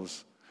already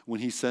knows. When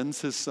He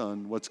sends His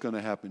son, what's going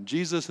to happen?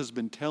 Jesus has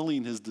been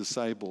telling His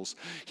disciples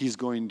He's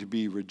going to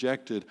be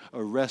rejected,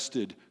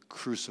 arrested,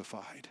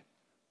 crucified,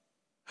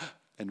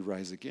 and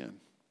rise again.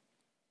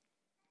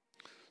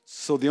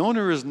 So the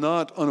owner is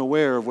not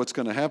unaware of what's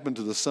going to happen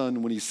to the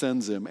son when He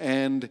sends him,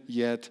 and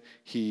yet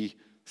He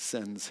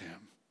sends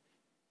him.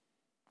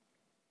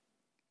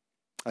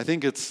 I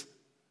think it's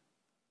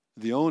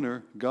the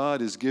owner,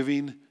 God is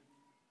giving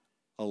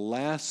a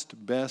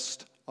last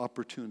best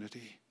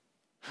opportunity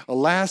A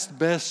last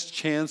best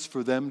chance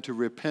for them to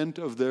repent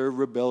of their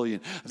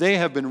rebellion. They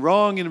have been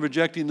wrong in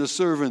rejecting the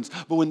servants,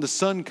 but when the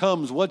son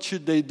comes, what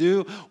should they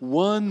do?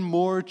 One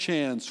more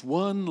chance,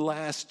 one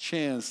last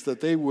chance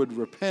that they would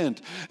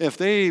repent. If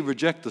they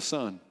reject the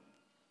son,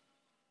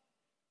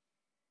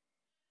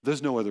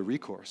 there's no other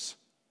recourse.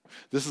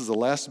 This is the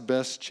last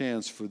best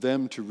chance for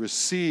them to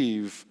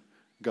receive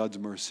God's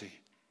mercy.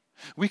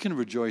 We can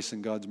rejoice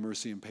in God's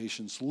mercy and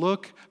patience.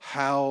 Look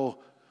how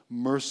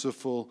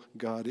merciful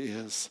God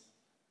is.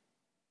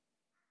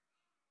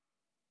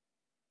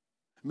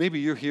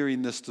 Maybe you're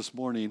hearing this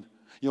morning.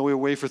 We're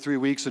away for 3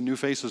 weeks and new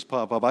faces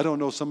pop up. I don't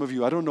know some of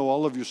you. I don't know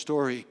all of your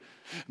story.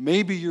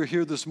 Maybe you're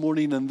here this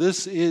morning and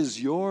this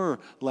is your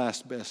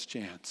last best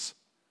chance.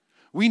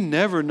 We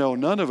never know,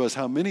 none of us,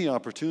 how many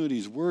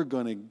opportunities we're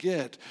going to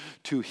get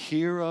to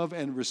hear of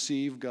and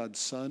receive God's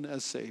Son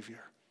as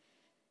Savior.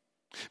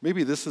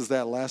 Maybe this is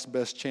that last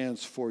best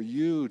chance for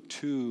you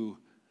to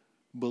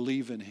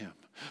believe in Him,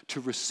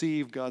 to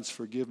receive God's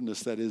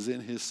forgiveness that is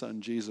in His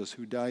Son Jesus,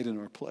 who died in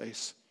our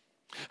place.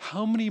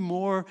 How many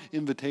more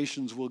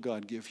invitations will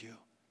God give you?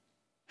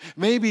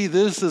 Maybe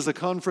this is a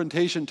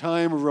confrontation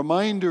time, a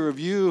reminder of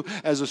you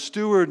as a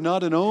steward,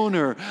 not an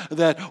owner,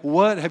 that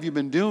what have you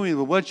been doing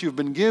with what you've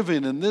been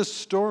given? And this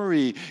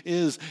story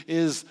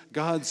is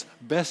God's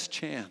best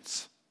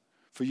chance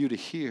for you to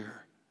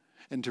hear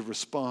and to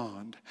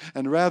respond.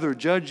 And rather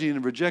judging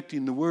and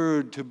rejecting the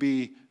word, to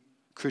be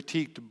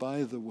critiqued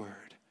by the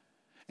word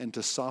and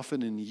to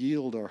soften and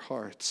yield our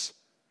hearts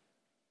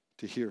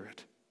to hear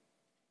it.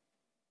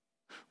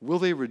 Will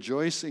they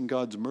rejoice in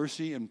God's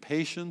mercy and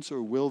patience,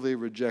 or will they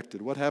reject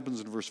it? What happens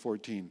in verse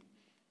 14?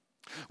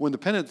 When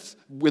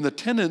the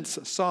tenants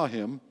saw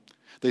him,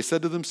 they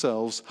said to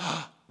themselves,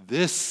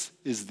 "This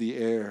is the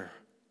heir.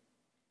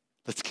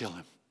 Let's kill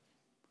him."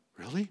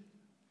 Really?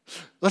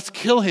 Let's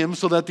kill him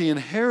so that the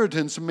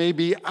inheritance may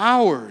be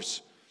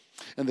ours.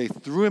 And they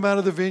threw him out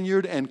of the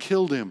vineyard and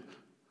killed him.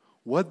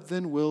 What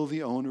then will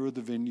the owner of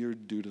the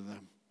vineyard do to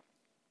them?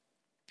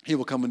 He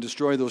will come and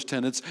destroy those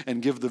tenants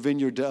and give the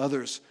vineyard to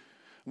others.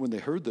 When they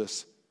heard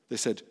this, they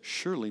said,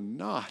 "Surely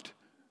not.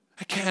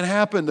 That can't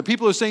happen." The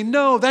people are saying,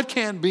 "No, that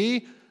can't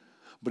be."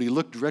 But he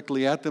looked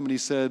directly at them and he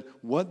said,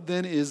 "What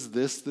then is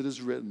this that is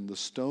written? The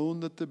stone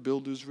that the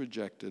builders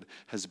rejected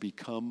has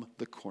become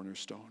the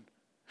cornerstone.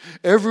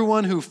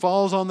 Everyone who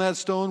falls on that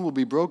stone will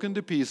be broken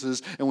to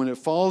pieces, and when it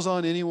falls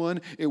on anyone,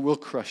 it will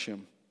crush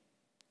him."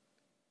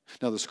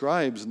 Now the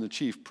scribes and the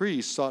chief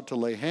priests sought to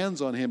lay hands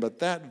on him at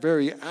that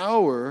very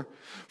hour,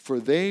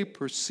 for they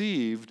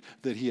perceived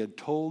that he had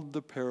told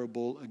the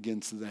parable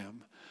against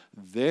them.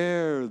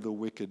 They're the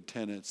wicked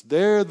tenants.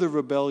 They're the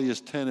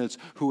rebellious tenants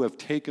who have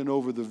taken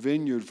over the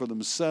vineyard for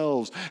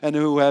themselves and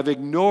who have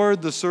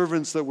ignored the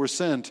servants that were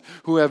sent,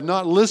 who have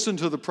not listened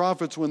to the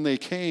prophets when they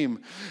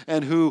came,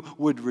 and who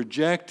would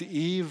reject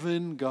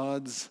even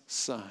God's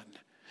Son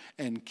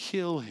and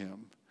kill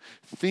him,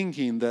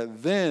 thinking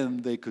that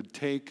then they could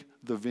take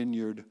the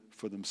vineyard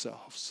for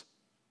themselves.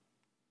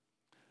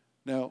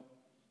 Now,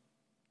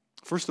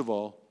 first of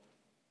all,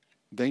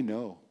 they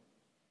know.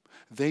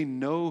 They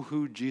know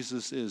who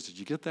Jesus is. Did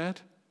you get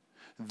that?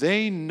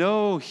 They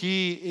know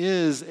he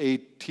is a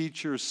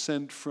teacher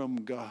sent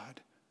from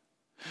God.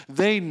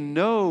 They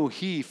know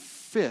he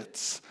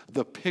fits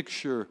the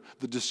picture,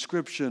 the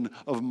description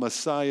of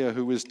Messiah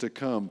who is to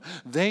come.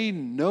 They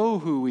know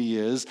who he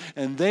is,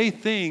 and they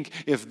think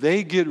if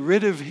they get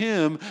rid of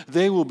him,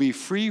 they will be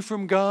free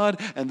from God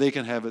and they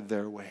can have it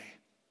their way.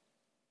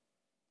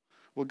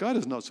 Well, God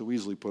is not so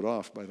easily put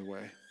off, by the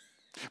way.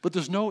 But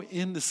there's no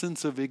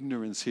innocence of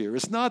ignorance here.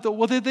 It's not that,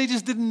 well, they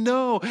just didn't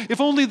know.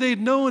 If only they'd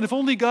known. If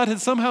only God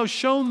had somehow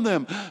shown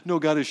them. No,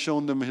 God has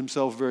shown them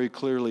himself very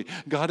clearly.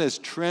 God has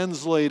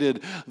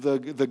translated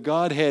the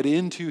Godhead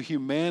into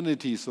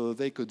humanity so that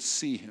they could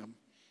see him.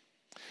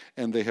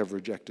 And they have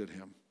rejected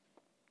him.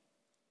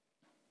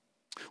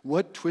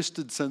 What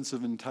twisted sense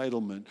of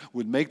entitlement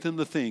would make them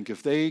to think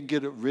if they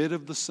get rid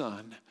of the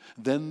Son,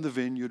 then the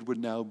vineyard would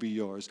now be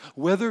yours?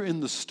 Whether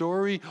in the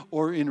story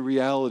or in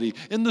reality.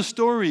 In the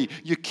story,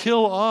 you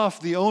kill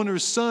off the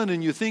owner's son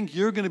and you think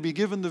you're going to be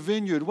given the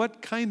vineyard.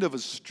 What kind of a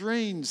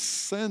strange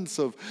sense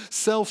of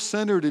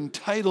self-centered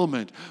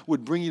entitlement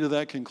would bring you to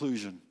that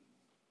conclusion?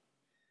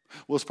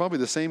 Well, it's probably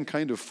the same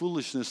kind of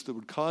foolishness that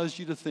would cause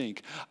you to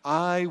think,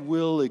 I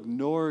will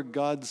ignore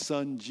God's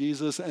Son,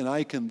 Jesus, and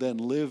I can then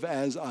live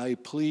as I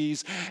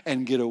please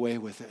and get away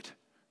with it.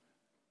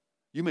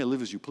 You may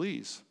live as you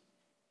please.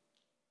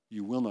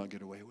 You will not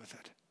get away with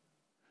it.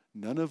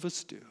 None of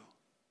us do.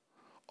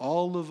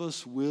 All of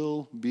us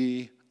will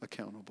be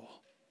accountable.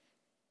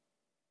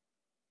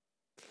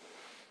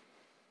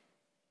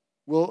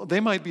 Well,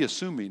 they might be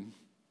assuming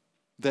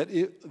that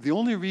the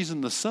only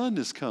reason the Son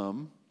has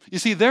come, you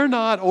see, they're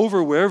not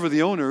over wherever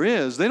the owner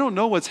is. They don't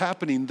know what's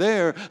happening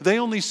there. They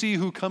only see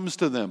who comes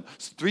to them.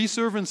 3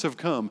 servants have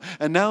come,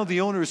 and now the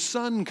owner's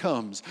son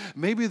comes.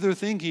 Maybe they're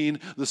thinking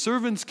the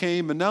servants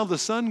came, and now the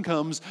son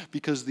comes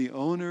because the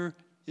owner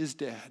is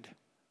dead.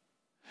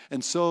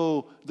 And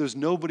so there's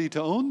nobody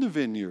to own the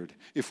vineyard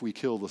if we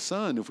kill the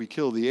son, if we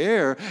kill the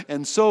heir.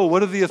 And so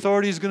what are the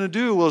authorities going to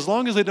do? Well, as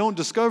long as they don't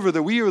discover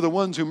that we are the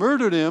ones who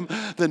murdered him,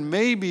 then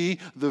maybe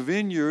the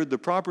vineyard, the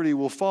property,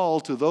 will fall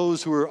to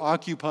those who are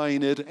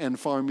occupying it and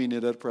farming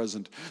it at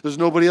present. There's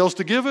nobody else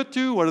to give it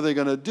to. What are they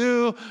going to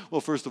do?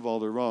 Well, first of all,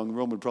 they're wrong.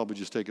 Rome would probably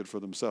just take it for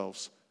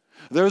themselves.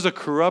 There's a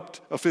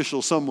corrupt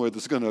official somewhere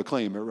that's going to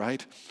claim it,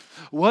 right?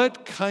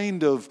 What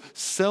kind of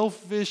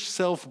selfish,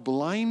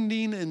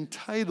 self-blinding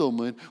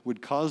entitlement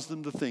would cause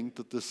them to think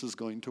that this is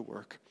going to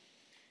work?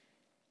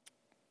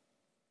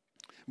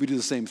 We do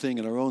the same thing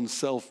in our own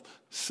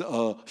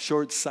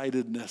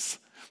short-sightedness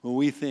when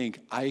we think,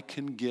 I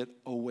can get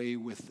away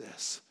with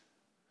this.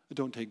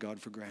 Don't take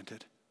God for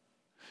granted.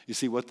 You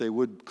see, what they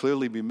would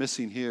clearly be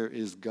missing here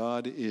is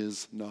God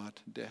is not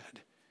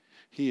dead.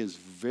 He is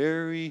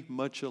very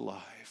much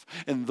alive.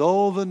 And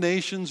though the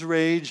nations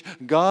rage,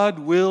 God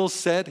will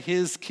set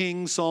his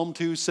king, Psalm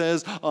 2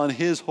 says, on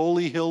his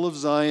holy hill of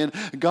Zion.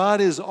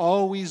 God is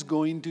always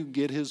going to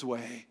get his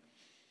way,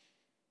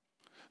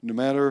 no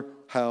matter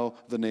how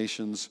the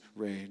nations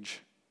rage.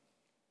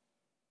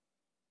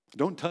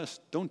 Don't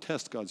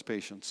test God's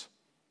patience.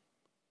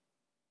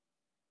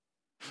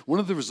 One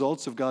of the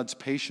results of God's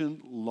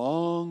patient,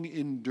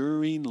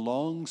 long-enduring,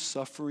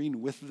 long-suffering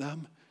with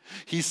them,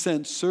 he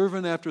sent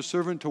servant after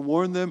servant to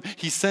warn them.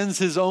 He sends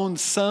his own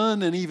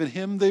son, and even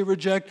him they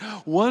reject.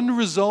 One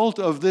result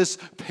of this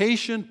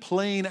patient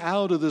playing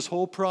out of this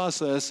whole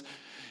process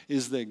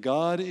is that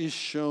God is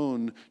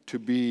shown to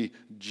be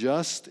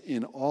just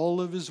in all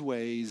of his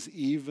ways,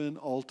 even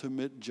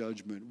ultimate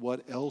judgment.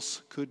 What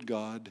else could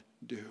God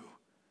do?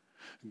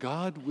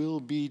 God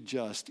will be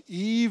just,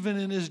 even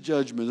in his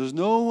judgment. There's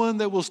no one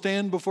that will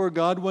stand before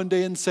God one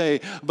day and say,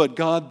 but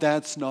God,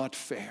 that's not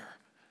fair.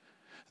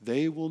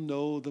 They will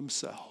know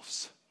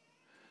themselves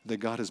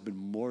that God has been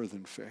more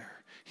than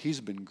fair.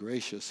 He's been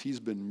gracious. He's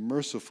been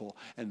merciful.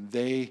 And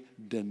they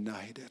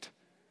denied it.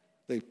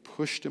 They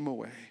pushed him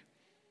away.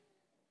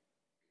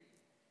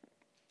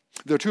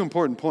 There are two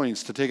important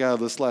points to take out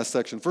of this last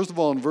section. First of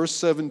all, in verse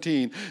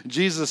 17,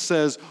 Jesus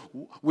says,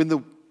 when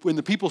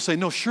the people say,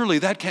 no, surely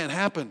that can't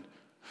happen.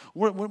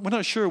 We're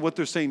not sure what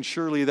they're saying,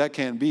 surely that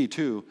can't be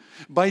too.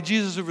 By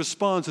Jesus'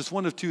 response, it's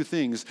one of two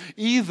things.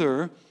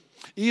 Either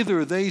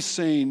they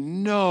say,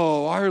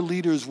 no, our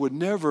leaders would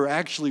never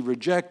actually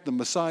reject the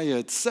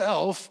Messiah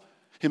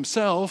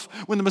himself.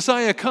 When the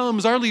Messiah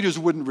comes, our leaders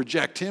wouldn't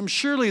reject him.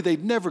 Surely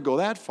they'd never go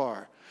that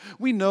far.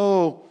 We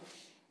know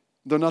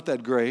they're not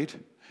that great.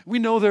 We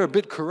know they're a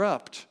bit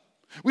corrupt.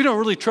 We don't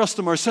really trust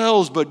them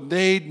ourselves, but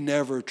they'd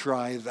never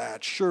try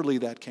that. Surely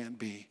that can't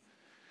be.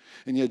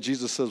 And yet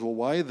Jesus says, well,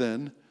 why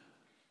then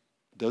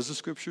does the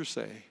scripture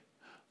say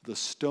the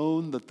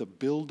stone that the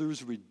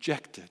builders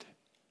rejected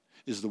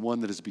is the one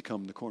that has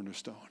become the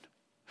cornerstone?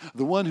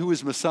 The one who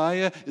is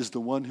Messiah is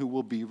the one who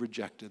will be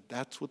rejected.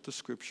 That's what the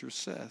scripture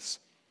says.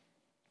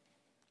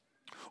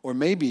 Or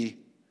maybe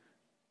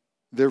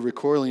they're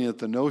recoiling at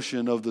the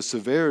notion of the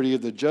severity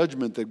of the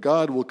judgment that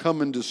God will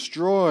come and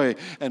destroy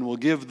and will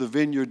give the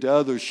vineyard to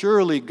others.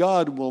 Surely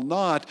God will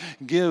not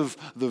give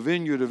the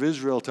vineyard of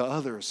Israel to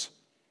others.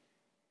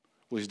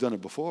 Well, he's done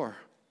it before.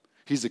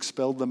 He's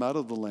expelled them out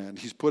of the land.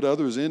 He's put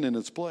others in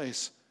its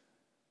place.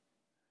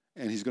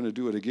 And he's going to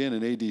do it again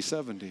in AD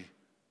 70.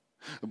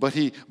 But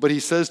he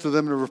says to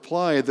them in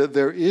reply that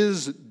there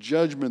is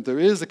judgment, there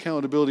is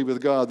accountability with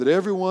God, that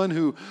everyone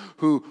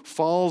who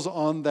falls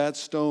on that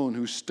stone,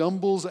 who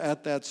stumbles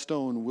at that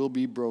stone, will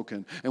be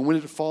broken. And when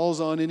it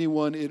falls on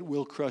anyone, it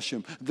will crush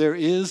him. There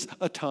is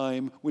a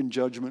time when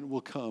judgment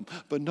will come.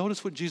 But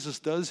notice what Jesus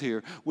does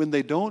here. When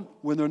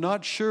they're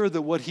not sure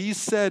that what he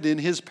said in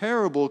his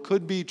parable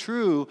could be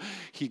true,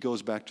 he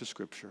goes back to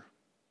Scripture.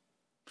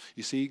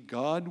 You see,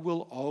 God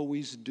will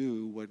always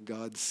do what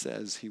God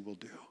says he will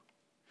do.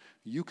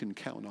 You can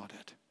count on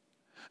it.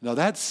 Now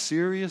that's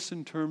serious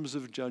in terms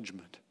of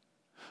judgment,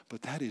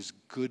 but that is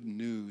good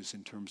news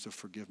in terms of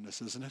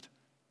forgiveness, isn't it?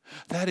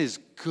 That is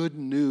good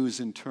news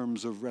in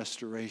terms of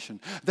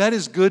restoration. That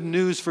is good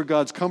news for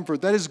God's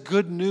comfort. That is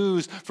good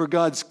news for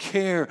God's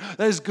care.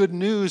 That is good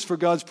news for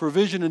God's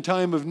provision in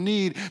time of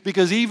need.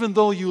 Because even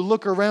though you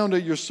look around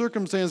at your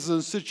circumstances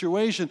and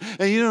situation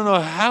and you don't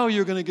know how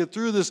you're going to get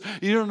through this,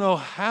 you don't know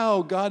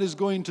how God is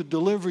going to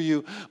deliver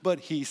you, but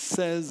he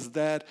says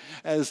that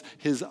as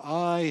his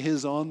eye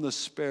is on the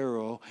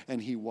sparrow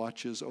and he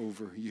watches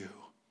over you.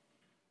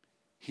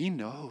 He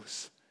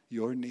knows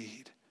your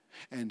need.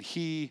 And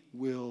he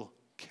will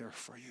care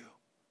for you.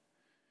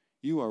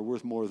 You are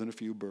worth more than a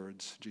few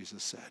birds,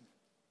 Jesus said.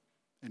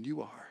 And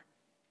you are.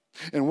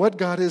 And what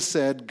God has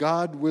said,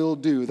 God will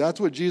do. That's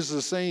what Jesus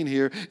is saying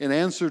here in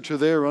answer to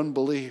their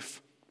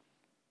unbelief.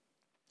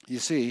 You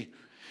see,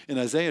 in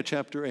Isaiah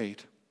chapter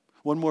 8,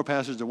 one more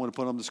passage I want to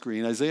put on the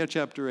screen. Isaiah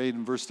chapter 8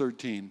 and verse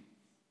 13.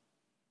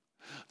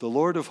 The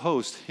Lord of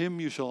hosts,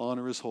 him you shall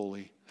honor as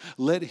holy.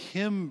 Let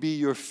him be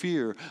your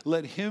fear.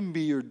 Let him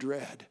be your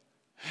dread.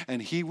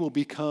 And he will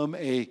become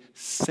a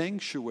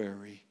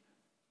sanctuary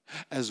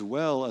as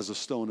well as a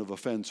stone of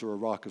offense or a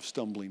rock of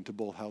stumbling to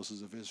both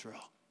houses of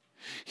Israel.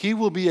 He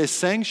will be a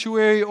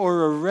sanctuary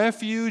or a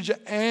refuge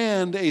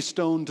and a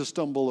stone to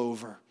stumble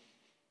over.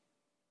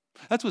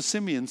 That's what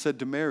Simeon said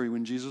to Mary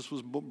when Jesus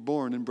was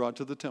born and brought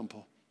to the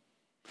temple.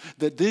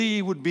 That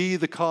he would be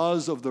the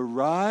cause of the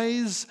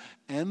rise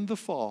and the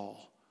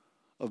fall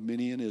of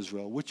many in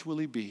Israel. Which will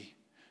he be?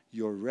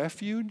 Your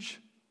refuge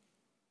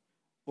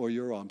or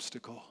your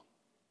obstacle?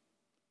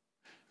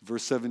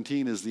 Verse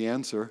 17 is the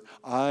answer.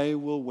 I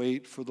will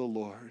wait for the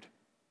Lord,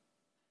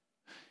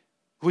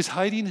 who is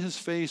hiding his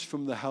face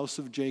from the house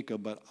of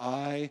Jacob, but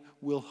I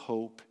will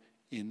hope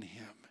in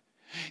him.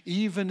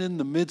 Even in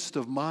the midst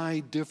of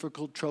my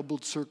difficult,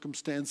 troubled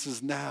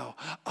circumstances now,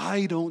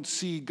 I don't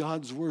see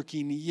God's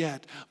working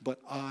yet, but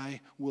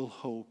I will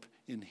hope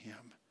in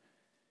him.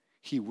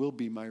 He will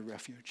be my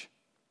refuge.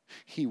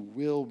 He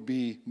will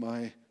be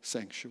my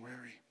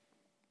sanctuary.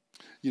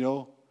 You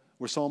know,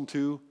 where Psalm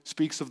 2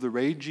 speaks of the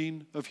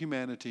raging of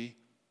humanity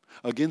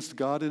against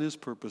God and his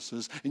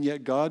purposes, and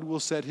yet God will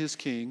set his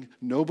king.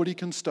 Nobody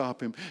can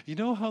stop him. You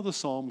know how the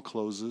psalm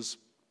closes?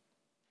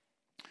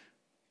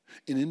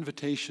 An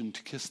invitation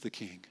to kiss the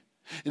king.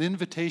 An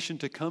invitation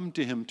to come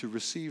to him, to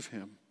receive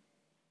him.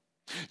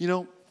 You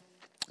know,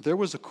 there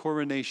was a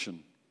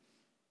coronation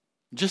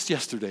just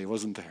yesterday,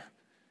 wasn't there?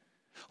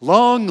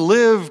 Long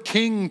live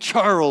King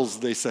Charles,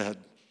 they said.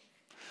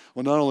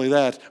 Well, not only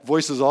that,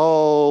 voices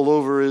all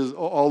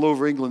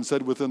over England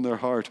said within their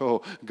heart,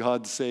 oh,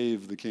 God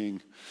save the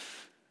king.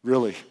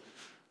 Really.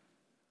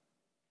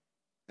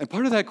 And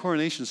part of that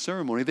coronation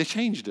ceremony, they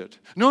changed it.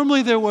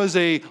 Normally there was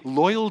a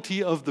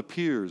loyalty of the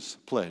peers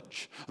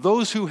pledge.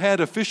 Those who had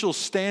official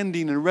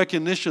standing and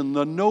recognition,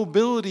 the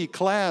nobility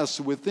class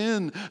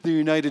within the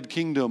United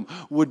Kingdom,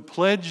 would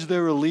pledge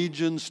their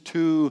allegiance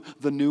to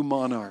the new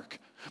monarch.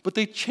 But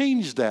they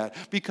changed that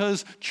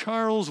because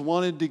Charles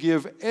wanted to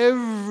give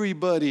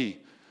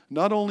everybody,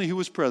 not only who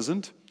was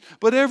present,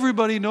 but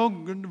everybody,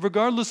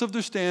 regardless of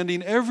their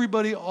standing,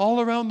 everybody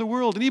all around the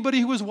world, anybody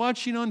who was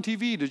watching on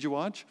TV. Did you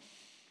watch?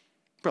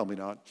 Probably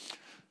not.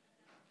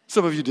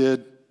 Some of you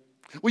did.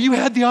 Well, you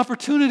had the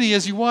opportunity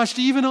as you watched,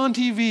 even on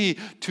TV,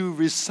 to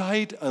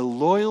recite a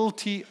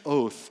loyalty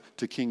oath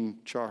to King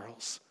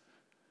Charles.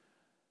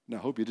 Now, I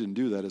hope you didn't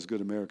do that as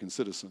good American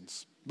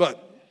citizens.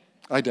 But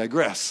I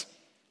digress.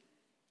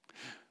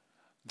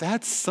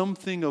 That's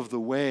something of the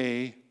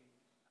way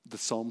the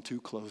Psalm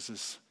 2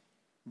 closes.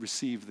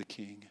 Receive the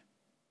King.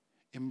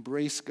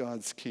 Embrace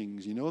God's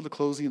kings. You know the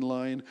closing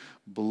line?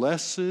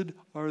 Blessed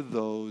are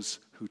those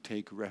who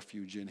take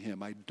refuge in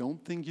him. I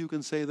don't think you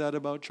can say that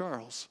about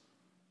Charles.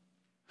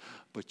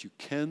 But you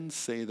can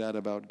say that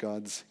about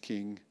God's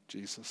King,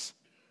 Jesus.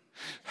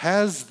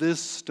 Has this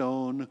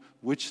stone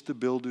which the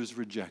builders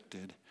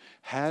rejected,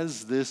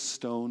 has this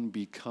stone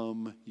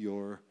become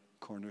your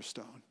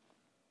cornerstone?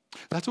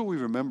 That's what we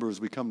remember as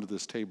we come to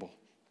this table.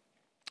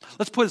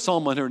 Let's put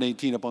Psalm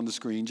 118 up on the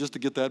screen just to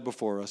get that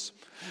before us.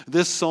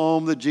 This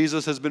psalm that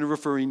Jesus has been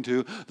referring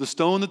to, the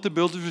stone that the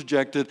builders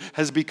rejected,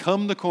 has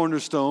become the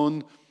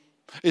cornerstone.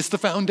 It's the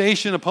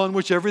foundation upon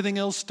which everything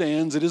else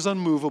stands. It is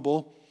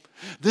unmovable.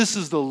 This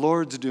is the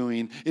Lord's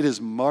doing. It is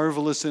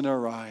marvelous in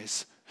our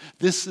eyes.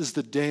 This is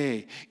the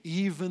day,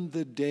 even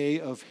the day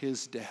of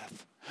his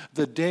death.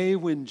 The day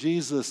when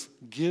Jesus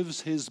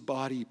gives his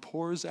body,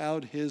 pours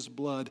out his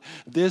blood.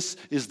 This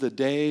is the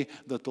day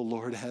that the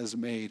Lord has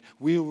made.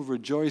 We will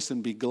rejoice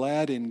and be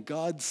glad in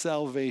God's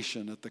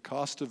salvation at the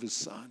cost of his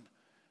Son.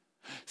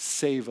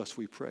 Save us,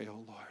 we pray,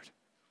 O Lord.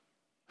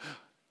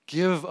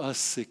 Give us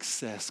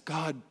success.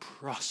 God,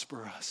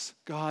 prosper us.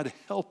 God,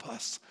 help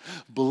us.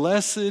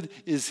 Blessed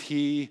is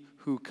he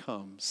who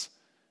comes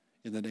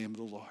in the name of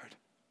the Lord.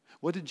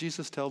 What did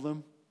Jesus tell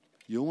them?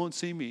 You won't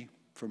see me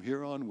from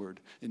here onward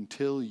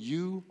until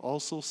you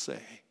also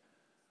say,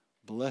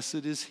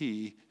 blessed is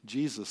he,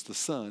 Jesus the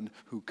Son,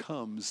 who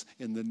comes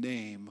in the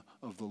name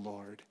of the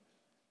Lord,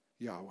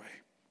 Yahweh.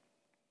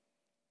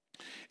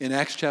 In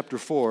Acts chapter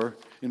 4,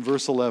 in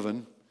verse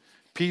 11,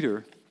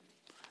 Peter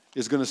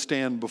is going to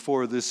stand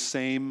before this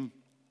same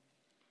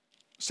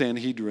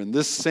Sanhedrin,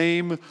 this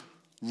same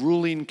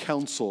ruling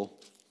council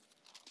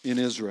in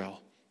Israel.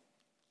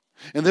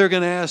 And they're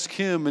going to ask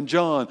him and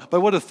John, by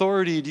what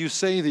authority do you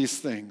say these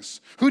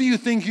things? Who do you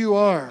think you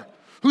are?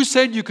 Who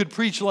said you could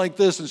preach like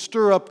this and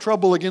stir up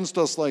trouble against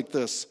us like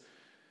this?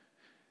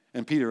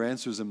 And Peter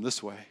answers him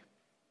this way.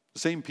 The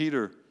same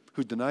Peter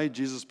who denied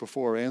Jesus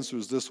before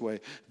answers this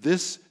way.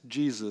 This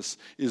Jesus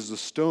is the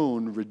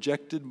stone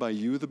rejected by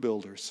you, the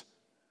builders,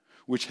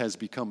 which has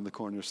become the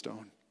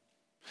cornerstone.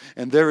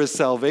 And there is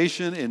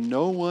salvation in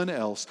no one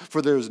else,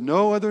 for there is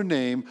no other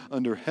name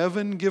under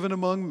heaven given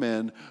among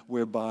men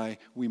whereby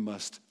we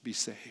must be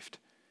saved.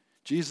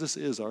 Jesus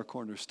is our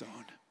cornerstone.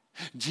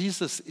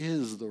 Jesus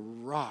is the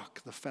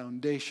rock, the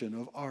foundation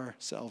of our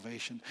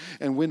salvation.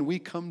 And when we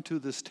come to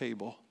this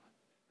table,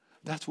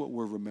 that's what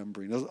we're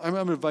remembering. I'm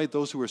going to invite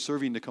those who are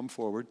serving to come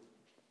forward.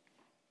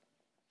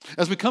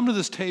 As we come to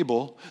this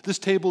table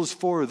is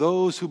for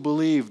those who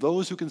believe,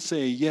 those who can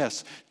say,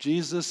 yes,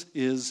 Jesus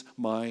is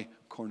my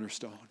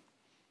cornerstone.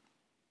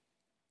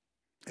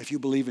 If you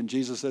believe in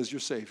Jesus as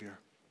your Savior,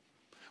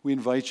 We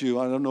invite you,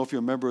 I don't know if you're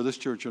a member of this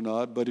church or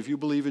not, but if you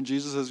believe in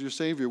Jesus as your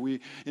Savior, we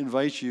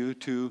invite you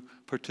to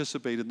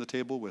participate in the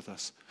table with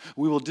us.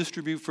 We will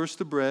distribute first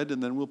the bread,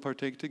 and then we'll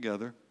partake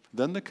together,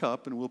 then the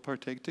cup, and we'll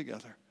partake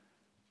together.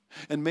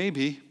 And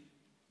maybe,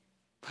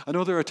 I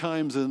know there are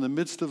times in the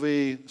midst of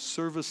a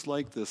service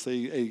like this,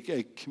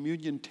 a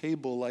communion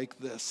table like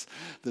this,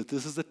 that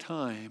this is a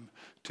time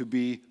to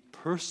be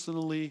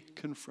personally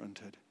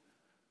confronted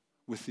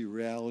with the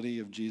reality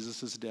of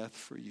Jesus' death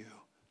for you.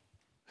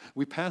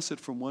 We pass it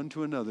from one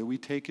to another. We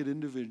take it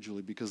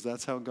individually because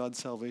that's how God's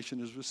salvation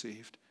is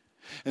received.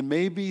 And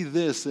maybe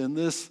this, in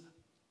this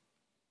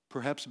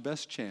perhaps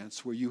best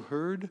chance, where you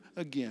heard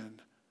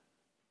again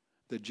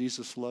that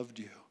Jesus loved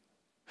you,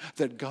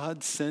 that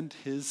God sent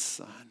his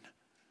Son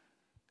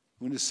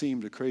when it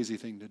seemed a crazy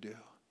thing to do.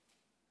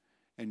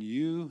 And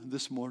you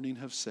this morning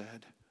have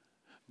said,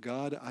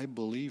 God, I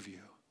believe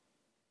you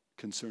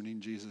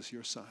concerning Jesus,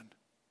 your Son,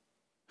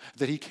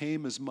 that he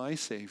came as my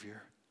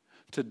Savior,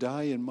 to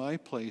die in my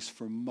place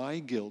for my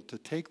guilt, to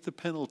take the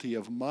penalty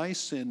of my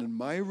sin and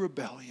my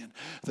rebellion,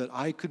 that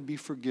I could be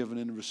forgiven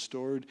and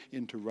restored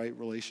into right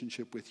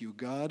relationship with you.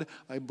 God,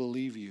 I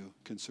believe you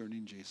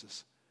concerning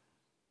Jesus.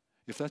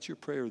 If that's your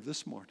prayer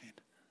this morning,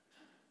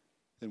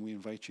 then we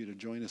invite you to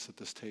join us at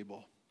this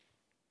table.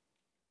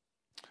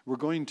 We're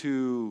going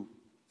to,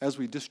 as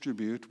we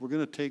distribute, we're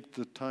going to take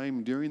the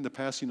time during the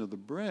passing of the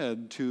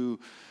bread to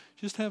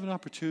just have an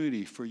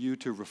opportunity for you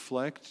to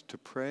reflect, to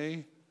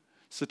pray.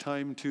 It's a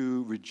time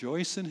to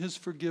rejoice in his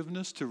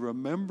forgiveness, to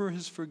remember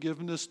his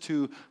forgiveness,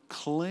 to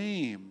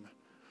claim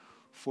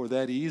for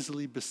that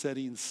easily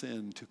besetting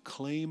sin, to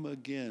claim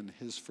again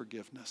his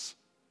forgiveness.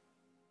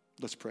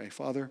 Let's pray.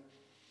 Father,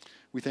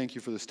 we thank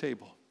you for this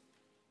table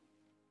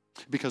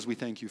because we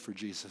thank you for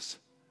Jesus.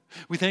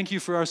 We thank you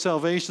for our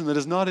salvation that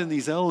is not in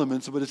these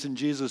elements, but it's in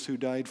Jesus who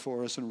died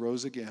for us and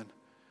rose again.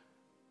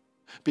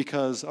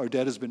 Because our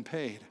debt has been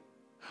paid.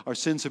 Our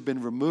sins have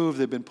been removed,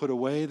 they've been put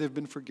away, they've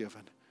been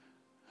forgiven.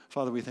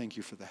 Father, we thank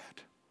you for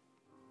that.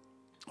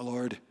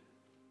 Lord,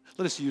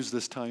 let us use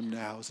this time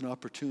now as an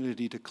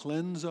opportunity to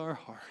cleanse our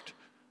heart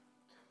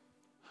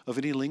of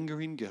any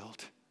lingering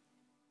guilt,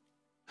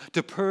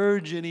 to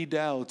purge any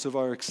doubts of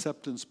our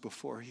acceptance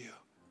before you,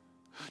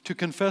 to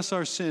confess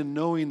our sin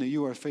knowing that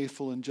you are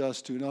faithful and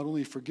just to not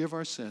only forgive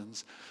our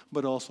sins,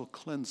 but also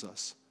cleanse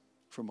us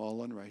from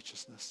all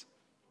unrighteousness.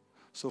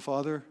 So,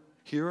 Father,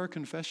 hear our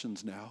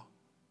confessions now.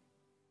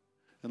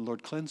 And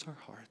Lord, cleanse our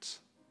hearts.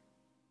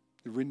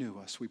 Renew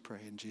us, we pray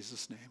in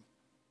Jesus' name.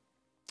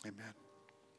 Amen.